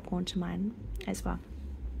popcorn to mine as well.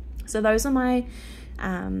 So those are my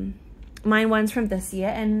mine ones from this year,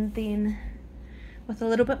 and then with a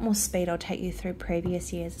little bit more speed I'll take you through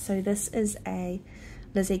previous years. So this is a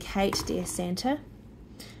Lizzie Kate Dear Santa.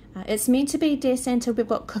 It's meant to be Dear Santa, we've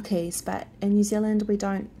got cookies, but in New Zealand we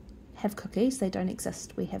don't have cookies, they don't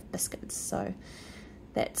exist, we have biscuits. So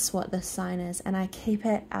that's what this sign is, and I keep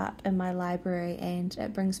it up in my library and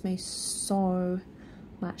it brings me so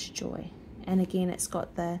much joy. And again, it's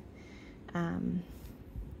got the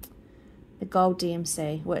gold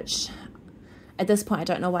DMC, which at this point I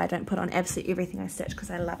don't know why I don't put on absolutely everything I stitch, because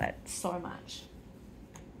I love it so much.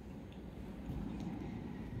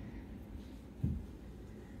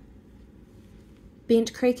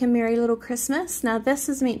 Bent Creek and Merry Little Christmas. Now this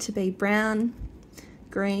is meant to be brown,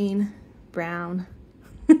 green, brown,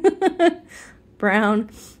 brown,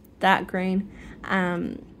 dark green,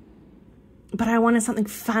 but I wanted something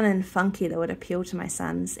fun and funky that would appeal to my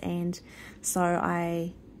sons, and so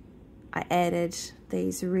I added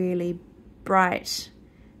these really bright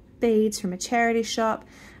beads from a charity shop,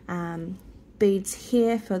 beads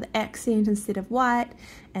here for the accent instead of white,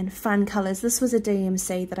 and fun colours. This was a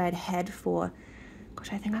DMC that I'd had for,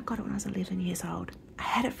 gosh, I think I got it when I was 11 years old. I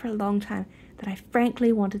had it for a long time that I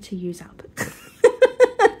frankly wanted to use up.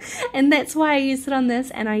 And that's why I used it on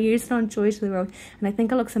this, and I used it on Joy to the World, and I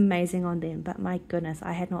think it looks amazing on them, but my goodness,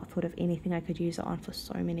 I had not thought of anything I could use it on for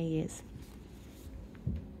so many years.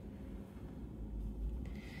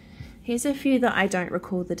 Here's a few that I don't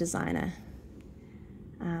recall the designer,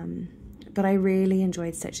 but I really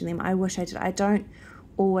enjoyed stitching them. I wish I did. I don't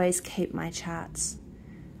always keep my charts,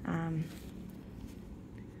 and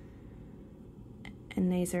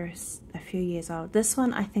these are a few years old. This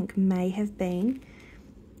one I think may have been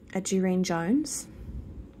a Doreen Jones.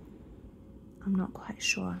 I'm not quite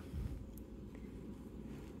sure.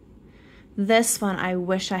 This one I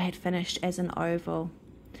wish I had finished as an oval,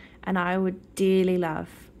 and I would dearly love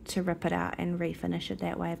to rip it out and refinish it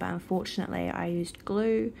that way, but unfortunately I used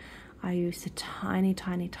glue. I used a tiny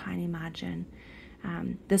margin.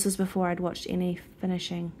 This was before I'd watched any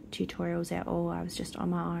finishing tutorials at all. I was just on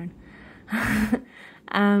my own.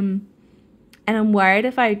 And I'm worried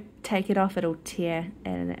if I take it off it'll tear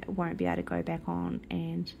and it won't be able to go back on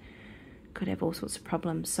and could have all sorts of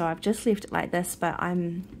problems. So I've just left it like this, but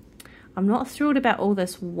I'm not thrilled about all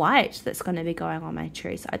this white that's going to be going on my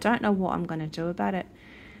tree, so I don't know what I'm going to do about it.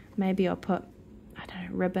 Maybe I'll put, I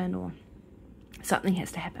don't know, ribbon, or something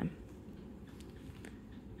has to happen.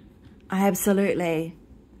 I absolutely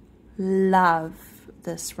love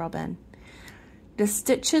this robin. The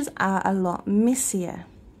stitches are a lot messier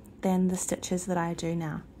than the stitches that I do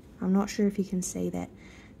now. I'm not sure if you can see that.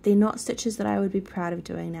 They're not stitches that I would be proud of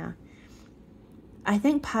doing now. I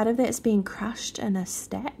think part of that's being crushed in a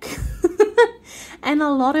stack. And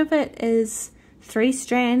a lot of it is 3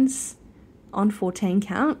 strands on 14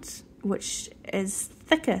 count, which is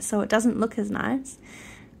thicker, so it doesn't look as nice.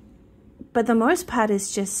 But the most part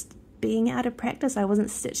is just being out of practice. I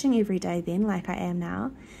wasn't stitching every day then like I am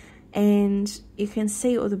now. And you can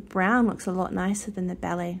see all the brown looks a lot nicer than the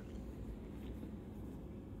belly.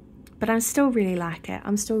 But I still really like it.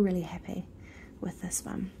 I'm still really happy with this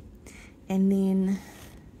one. And then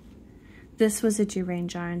this was a Doreen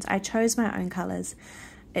Jones. I chose my own colours.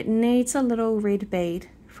 It needs a little red bead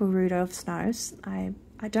for Rudolph's nose. I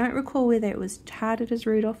don't recall whether it was charted as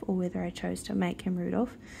Rudolph or whether I chose to make him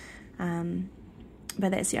Rudolph.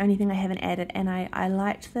 But that's the only thing I haven't added. And I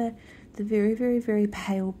liked the very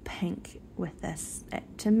pale pink with this. It,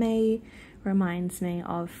 to me, reminds me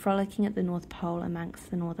of frolicking at the North Pole amongst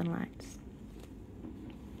the Northern Lights.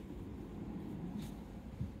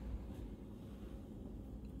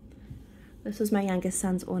 This was my youngest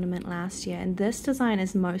son's ornament last year, and this design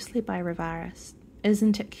is mostly by Rivaris.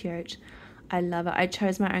 Isn't it cute? I love it. I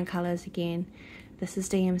chose my own colours again. This is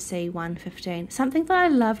DMC 115. Something that I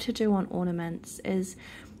love to do on ornaments is,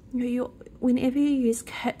 whenever you use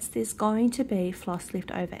kits, there's going to be floss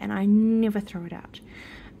left over, and I never throw it out.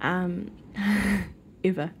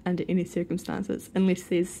 Ever, under any circumstances, unless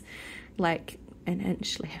there's like an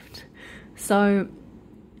inch left. So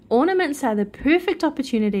ornaments are the perfect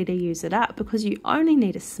opportunity to use it up because you only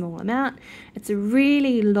need a small amount. It's a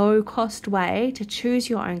really low cost way to choose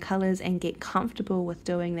your own colours and get comfortable with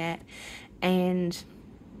doing that, and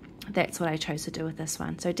that's what I chose to do with this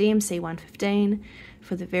one. So DMC 115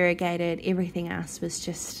 for the variegated, everything else was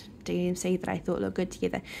just DMC that I thought looked good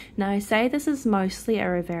together. Now I say this is mostly a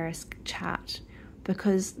Rivaris chart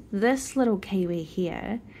because this little kiwi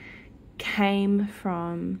here came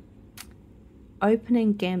from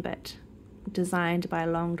Opening Gambit, designed by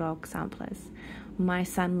Long Dog Samplers. My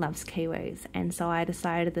son loves kiwis, and so I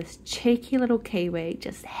decided this cheeky little kiwi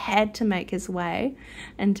just had to make his way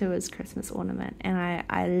into his Christmas ornament, and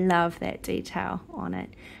I love that detail on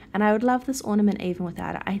it. And I would love this ornament even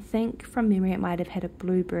without it. I think from memory it might have had a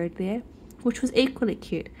blue bird there, which was equally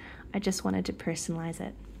cute. I just wanted to personalize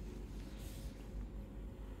it.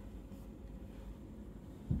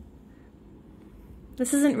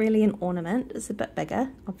 This isn't really an ornament, it's a bit bigger,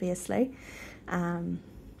 obviously. But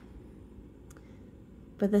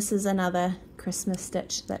this is another Christmas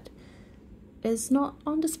stitch that is not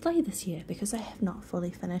on display this year because I have not fully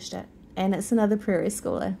finished it. And it's another Prairie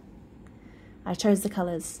Schooler. I chose the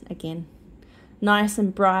colours again. Nice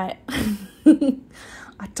and bright.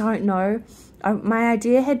 I don't know. My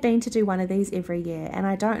idea had been to do one of these every year, and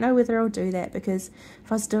I don't know whether I'll do that because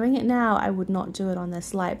if I was doing it now, I would not do it on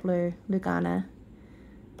this light blue Lugana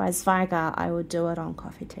by Zweigart. I would do it on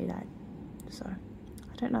Coffee Tea Dye. So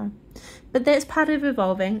I don't know, but that's part of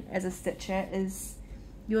evolving as a stitcher, is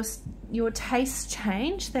your tastes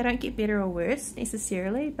change. They don't get better or worse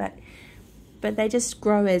necessarily, but they just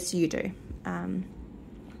grow as you do.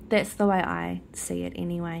 That's the way I see it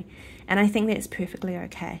anyway, and I think that's perfectly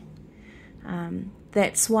okay.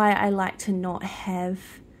 That's why I like to not have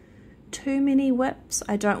too many whips.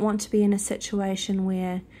 I don't want to be in a situation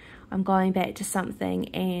where I'm going back to something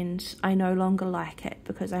and I no longer like it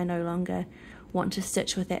because I no longer want to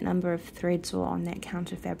stitch with that number of threads or on that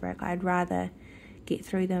count of fabric. I'd rather get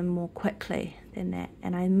through them more quickly than that.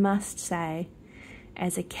 And I must say,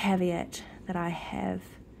 as a caveat, that I have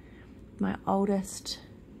my oldest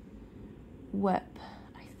whip,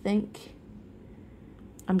 I think,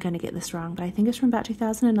 I'm going to get this wrong, but I think it's from about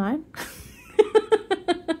 2009.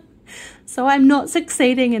 So I'm not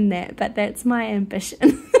succeeding in that, but that's my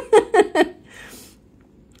ambition.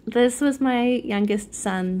 This was my youngest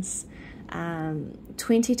son's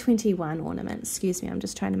 2021 ornament. Excuse me, I'm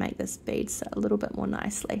just trying to make this bead sit a little bit more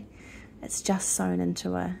nicely. It's just sewn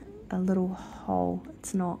into a little hole.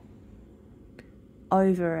 It's not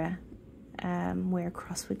over where a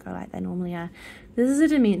cross would go like they normally are. This is a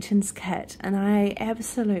Dimensions kit, and I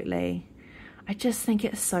just think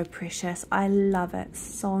it's so precious. I love it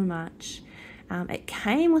so much. It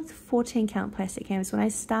came with 14 count plastic canvas. When I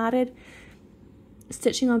started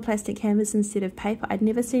stitching on plastic canvas instead of paper, I'd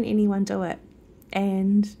never seen anyone do it,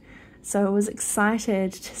 and so I was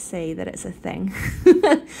excited to see that it's a thing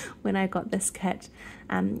when I got this kit.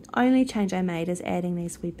 Only change I made is adding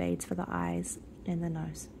these wee beads for the eyes and the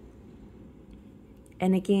nose.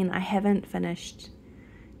 And again, I haven't finished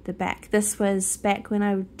the back. This was back when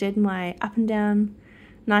I did my up and down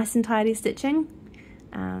nice and tidy stitching.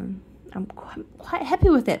 I'm quite happy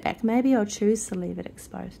with that back. Maybe I'll choose to leave it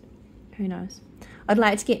exposed. Who knows? I'd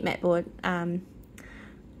like to get mat board.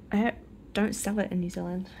 I don't sell it in New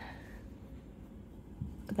Zealand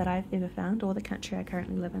that I've ever found, or the country I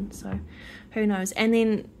currently live in, so who knows. And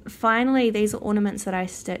then finally, these are ornaments that I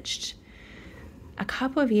stitched a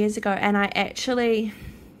couple of years ago, and I actually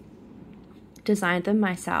designed them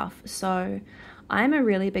myself. So I'm a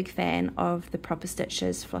really big fan of the Proper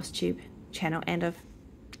Stitches Flosstube channel and of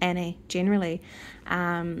Annie generally,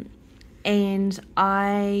 and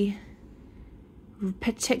I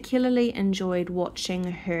particularly enjoyed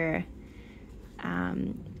watching her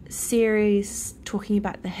series talking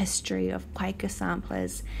about the history of Quaker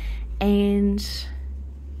samplers, and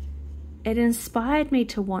it inspired me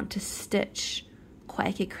to want to stitch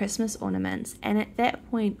Quaker Christmas ornaments. And at that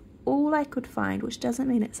point, all I could find, which doesn't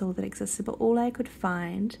mean it's all that existed, but all I could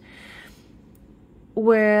find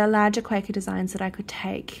were larger Quaker designs that I could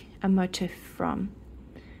take a motif from,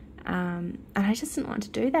 and I just didn't want to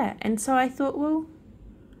do that. And so I thought, well,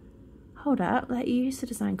 hold up, like, you used to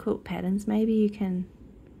design quilt patterns, maybe you can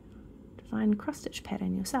find cross-stitch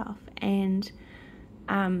pattern yourself. And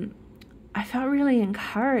I felt really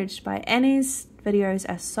encouraged by Annie's videos.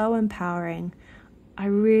 Are so empowering. I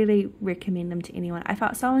really recommend them to anyone. I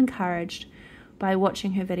felt so encouraged by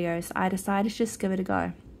watching her videos. I decided to just give it a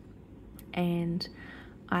go, and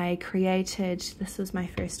I created, this was my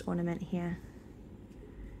first ornament here,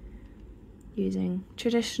 using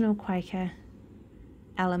traditional Quaker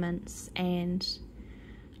elements, and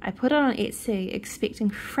I put it on Etsy expecting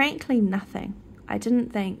frankly nothing. I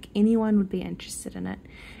didn't think anyone would be interested in it,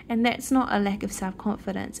 and that's not a lack of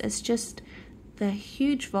self-confidence, it's just the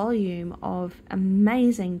huge volume of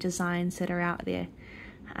amazing designs that are out there,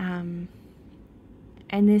 and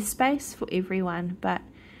there's space for everyone, but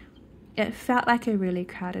it felt like a really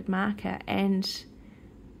crowded market, and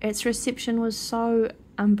its reception was so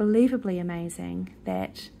unbelievably amazing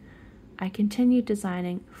that I continued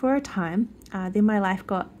designing for a time. Then my life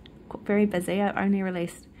got very busy. I only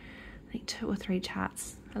released I think 2 or 3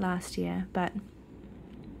 charts last year, but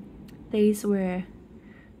these were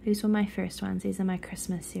my first ones. These are my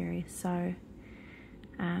Christmas series. So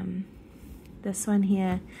this one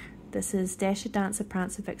here, this is Dasher, Dancer,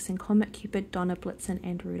 Prancer, Vixen, Comet, Cupid, Donna, Blitzen,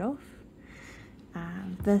 and Rudolph.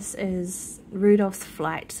 This is Rudolph's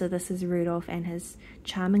flight. So this is Rudolph and his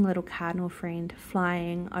charming little cardinal friend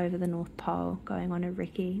flying over the North Pole, going on a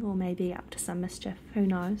recce, or maybe up to some mischief, who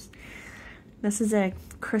knows. This is a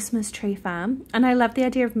Christmas tree farm, and I love the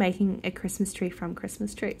idea of making a Christmas tree from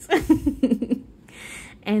Christmas trees.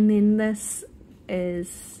 And then this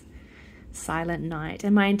is Silent Night,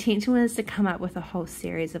 and my intention was to come up with a whole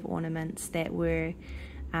series of ornaments that were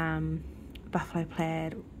buffalo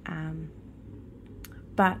plaid,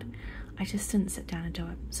 but I just didn't sit down and do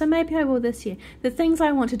it. So maybe I will this year. The things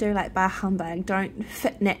I want to do, like Bah Humbug, don't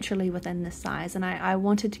fit naturally within this size, and I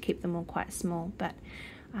wanted to keep them all quite small, but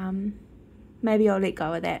maybe I'll let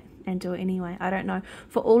go of that and do it anyway. I don't know.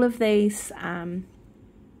 For all of these,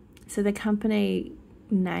 so the company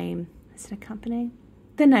name, is it a company?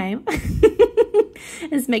 The name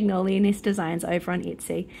is Magnolia Nest Designs over on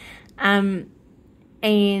Etsy. And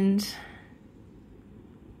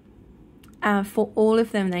for all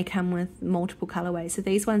of them, they come with multiple colorways. So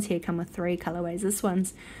these ones here come with 3 colorways.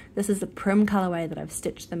 This is the prim colorway that I've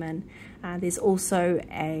stitched them in. There's also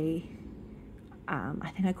a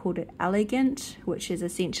I think I called it Elegant, which is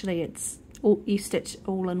essentially you stitch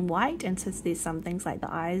all in white, and so there's some things like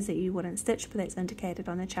the eyes that you wouldn't stitch, but that's indicated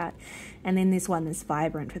on the chart. And then there's one that's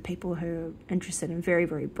Vibrant for people who are interested in very,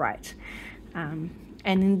 very bright. And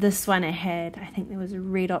in this one it had, I think there was a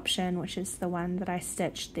red option, which is the one that I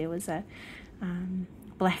stitched. There was a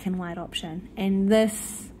black and white option, and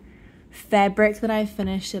this fabric that I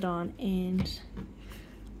finished it on, and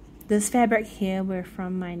this fabric here were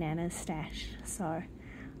from my Nana's stash, so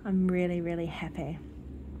I'm really, really happy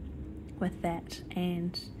with that.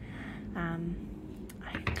 And I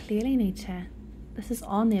clearly need to, this is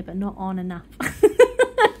on there but not on enough.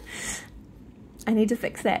 I need to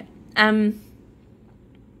fix that.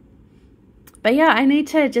 But yeah, I need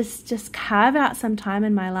to just carve out some time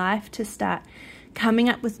in my life to start coming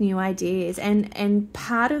up with new ideas, and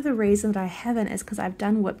part of the reason that I haven't is because I've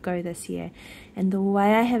done Whip Go this year, and the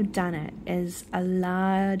way I have done it is a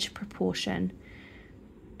large proportion,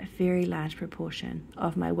 a very large proportion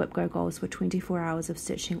of my Whip Go goals were 24 hours of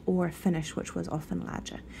stitching or a finish, which was often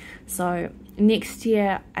larger. So next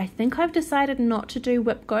year I think I've decided not to do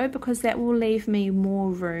Whip Go, because that will leave me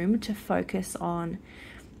more room to focus on,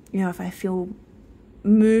 you know, if I feel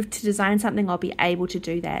moved to design something, I'll be able to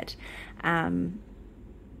do that.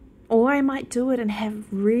 Or I might do it and have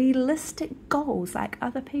realistic goals like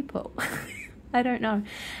other people. I don't know.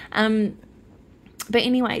 But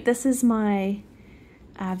anyway, this is my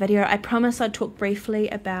video. I promise I'd talk briefly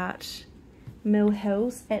about Mill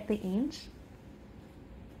Hills at the end.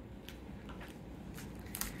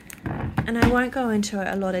 And I won't go into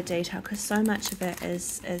a lot of detail because so much of it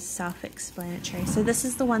is self-explanatory. So this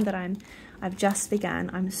is the one that I've just begun.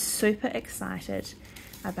 I'm super excited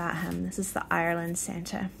about him. This is the Ireland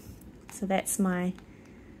Santa. So that's my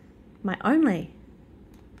only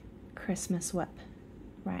Christmas whip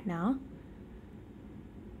right now.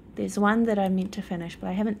 There's one that I meant to finish, but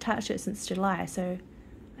I haven't touched it since July, so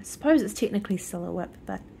I suppose it's technically still a whip,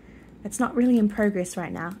 but it's not really in progress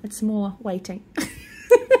right now. It's more waiting.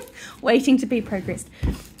 Waiting to be progressed.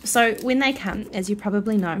 So when they come, as you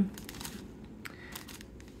probably know,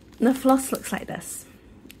 the floss looks like this,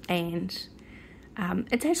 and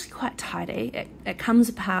it's actually quite tidy. It comes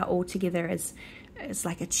apart all together as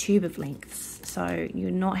like a tube of lengths, so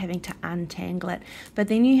you're not having to untangle it, but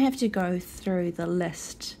then you have to go through the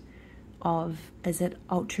list of, is it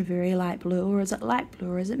ultra very light blue, or is it light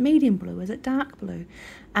blue, or is it medium blue, is it dark blue?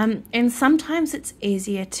 And sometimes it's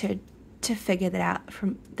easier to figure that out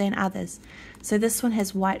than others. So this one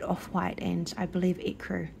has white, off-white, and I believe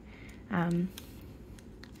ecru. And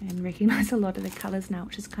recognise a lot of the colours now,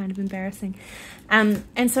 which is kind of embarrassing.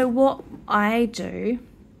 And so what I do,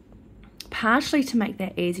 partially to make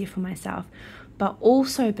that easier for myself, but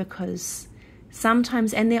also because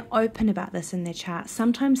sometimes, and they're open about this in their chart,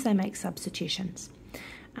 sometimes they make substitutions,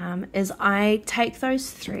 is I take those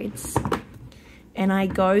threads and I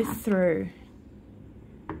go through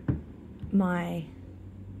my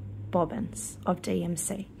bobbins of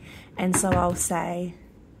DMC. And so I'll say,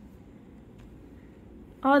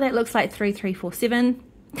 oh, that looks like 3347.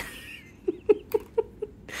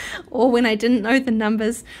 Or when I didn't know the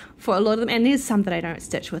numbers for a lot of them, and there's some that I don't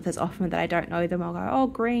stitch with as often that I don't know them, I'll go, oh,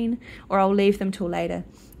 green, or I'll leave them till later.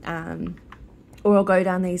 Or I'll go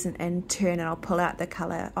down these and turn, and I'll pull out the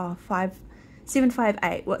colour,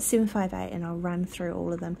 758, what's 758, and I'll run through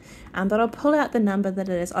all of them. But I'll pull out the number that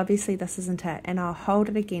it is. Obviously this isn't it, and I'll hold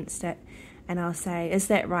it against it, and I'll say, is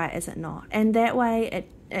that right, is it not? And that way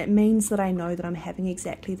it means that I know that I'm having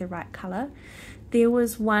exactly the right colour. There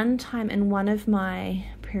was one time in one of my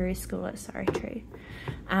prairie schoolers, sorry, tree,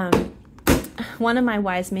 one of my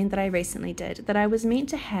wise men that I recently did, that I was meant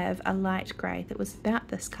to have a light grey that was about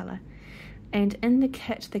this colour. And in the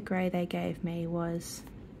kit, the grey they gave me was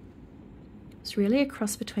really a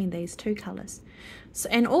cross between these two colours. So,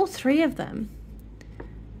 and all three of them,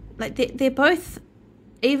 like they're both,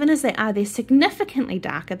 even as they are, they're significantly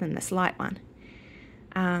darker than this light one.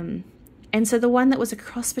 And so the one that was a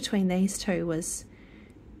cross between these two was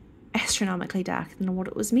astronomically darker than what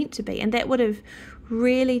it was meant to be. And that would have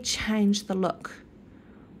really changed the look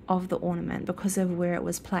of the ornament because of where it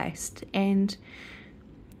was placed. And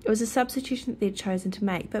it was a substitution that they'd chosen to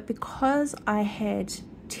make. But because I had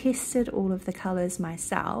tested all of the colours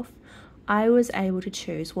myself, I was able to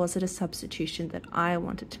choose, was it a substitution that I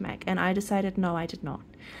wanted to make? And I decided no, I did not.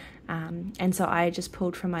 And so I just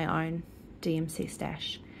pulled from my own DMC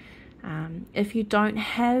stash. If you don't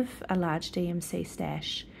have a large DMC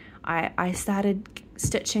stash, I started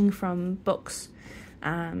stitching from books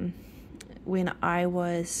when I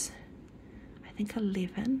was, I think,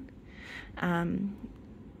 11.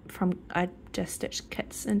 I just stitched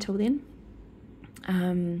kits until then.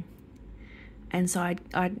 And so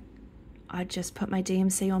I just put my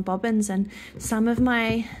DMC on bobbins, and some of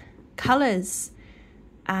my colours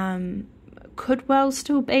could well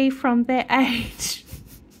still be from that age.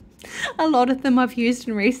 A lot of them I've used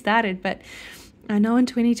and restarted, but I know in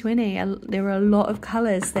 2020 there were a lot of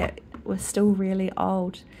colours that were still really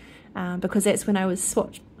old, because that's when I was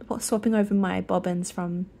swapping over my bobbins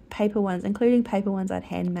from paper ones, including paper ones I'd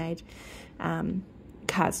handmade,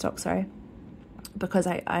 cardstock, sorry, because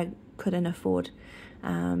I couldn't afford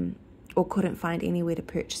or couldn't find anywhere to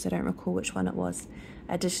purchase, I don't recall which one it was,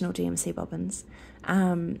 additional DMC bobbins.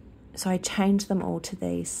 So I changed them all to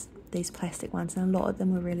these plastic ones, and a lot of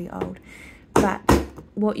them were really old. But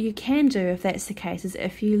what you can do if that's the case is,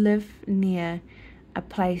 if you live near a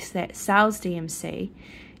place that sells DMC,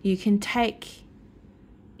 you can take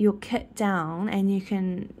your kit down and you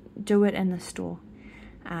can do it in the store.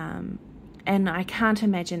 And I can't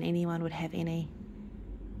imagine anyone would have any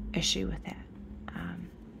issue with that.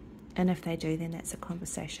 And if they do, then that's a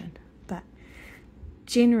conversation. But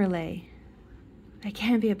generally, they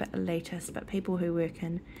can be a bit elitist, but people who work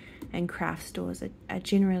in craft stores are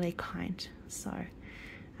generally kind. So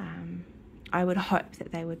I would hope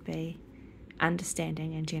that they would be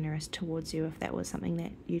understanding and generous towards you if that was something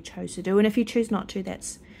that you chose to do. And if you choose not to,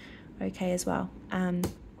 that's okay as well. And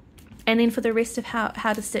then for the rest of how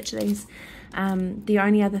to stitch these, the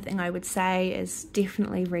only other thing I would say is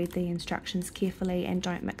definitely read the instructions carefully and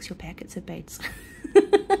don't mix your packets of beads.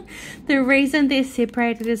 The reason they're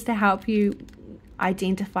separated is to help you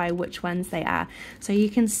identify which ones they are. So you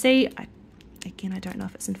can see, again, I don't know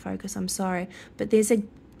if it's in focus, I'm sorry, but there's a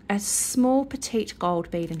small petite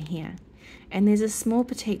gold bead in here, and there's a small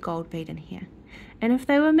petite gold bead in here. And if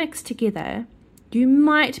they were mixed together, you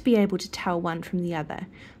might be able to tell one from the other,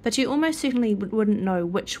 but you almost certainly wouldn't know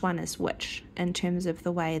which one is which in terms of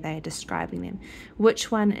the way they are describing them.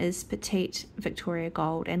 Which one is petite Victoria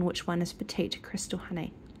Gold and which one is petite Crystal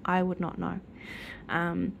Honey? I would not know.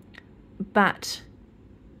 But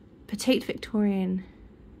petite Victorian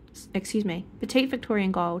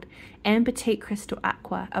Gold and petite Crystal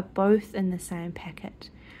Aqua are both in the same packet.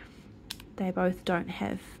 They both don't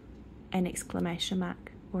have an exclamation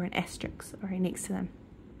mark or an asterisk or next to them.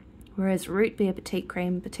 Whereas Root Beer Petite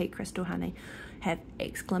Cream, Petite Crystal Honey have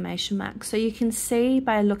exclamation marks. So you can see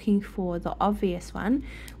by looking for the obvious one,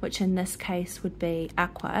 which in this case would be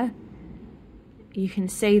aqua, you can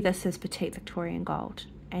see this is Petite Victorian Gold,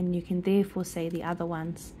 and you can therefore see the other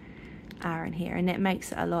ones are in here, and that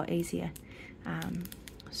makes it a lot easier.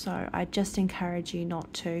 So I just encourage you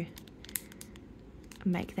not to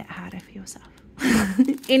make that harder for yourself.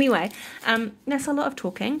 Anyway, that's a lot of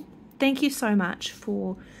talking. Thank you so much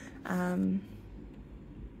for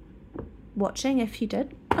watching, if you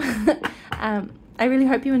did. I really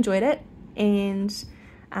hope you enjoyed it, and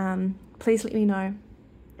please let me know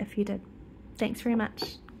if you did. Thanks very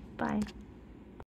much. Bye.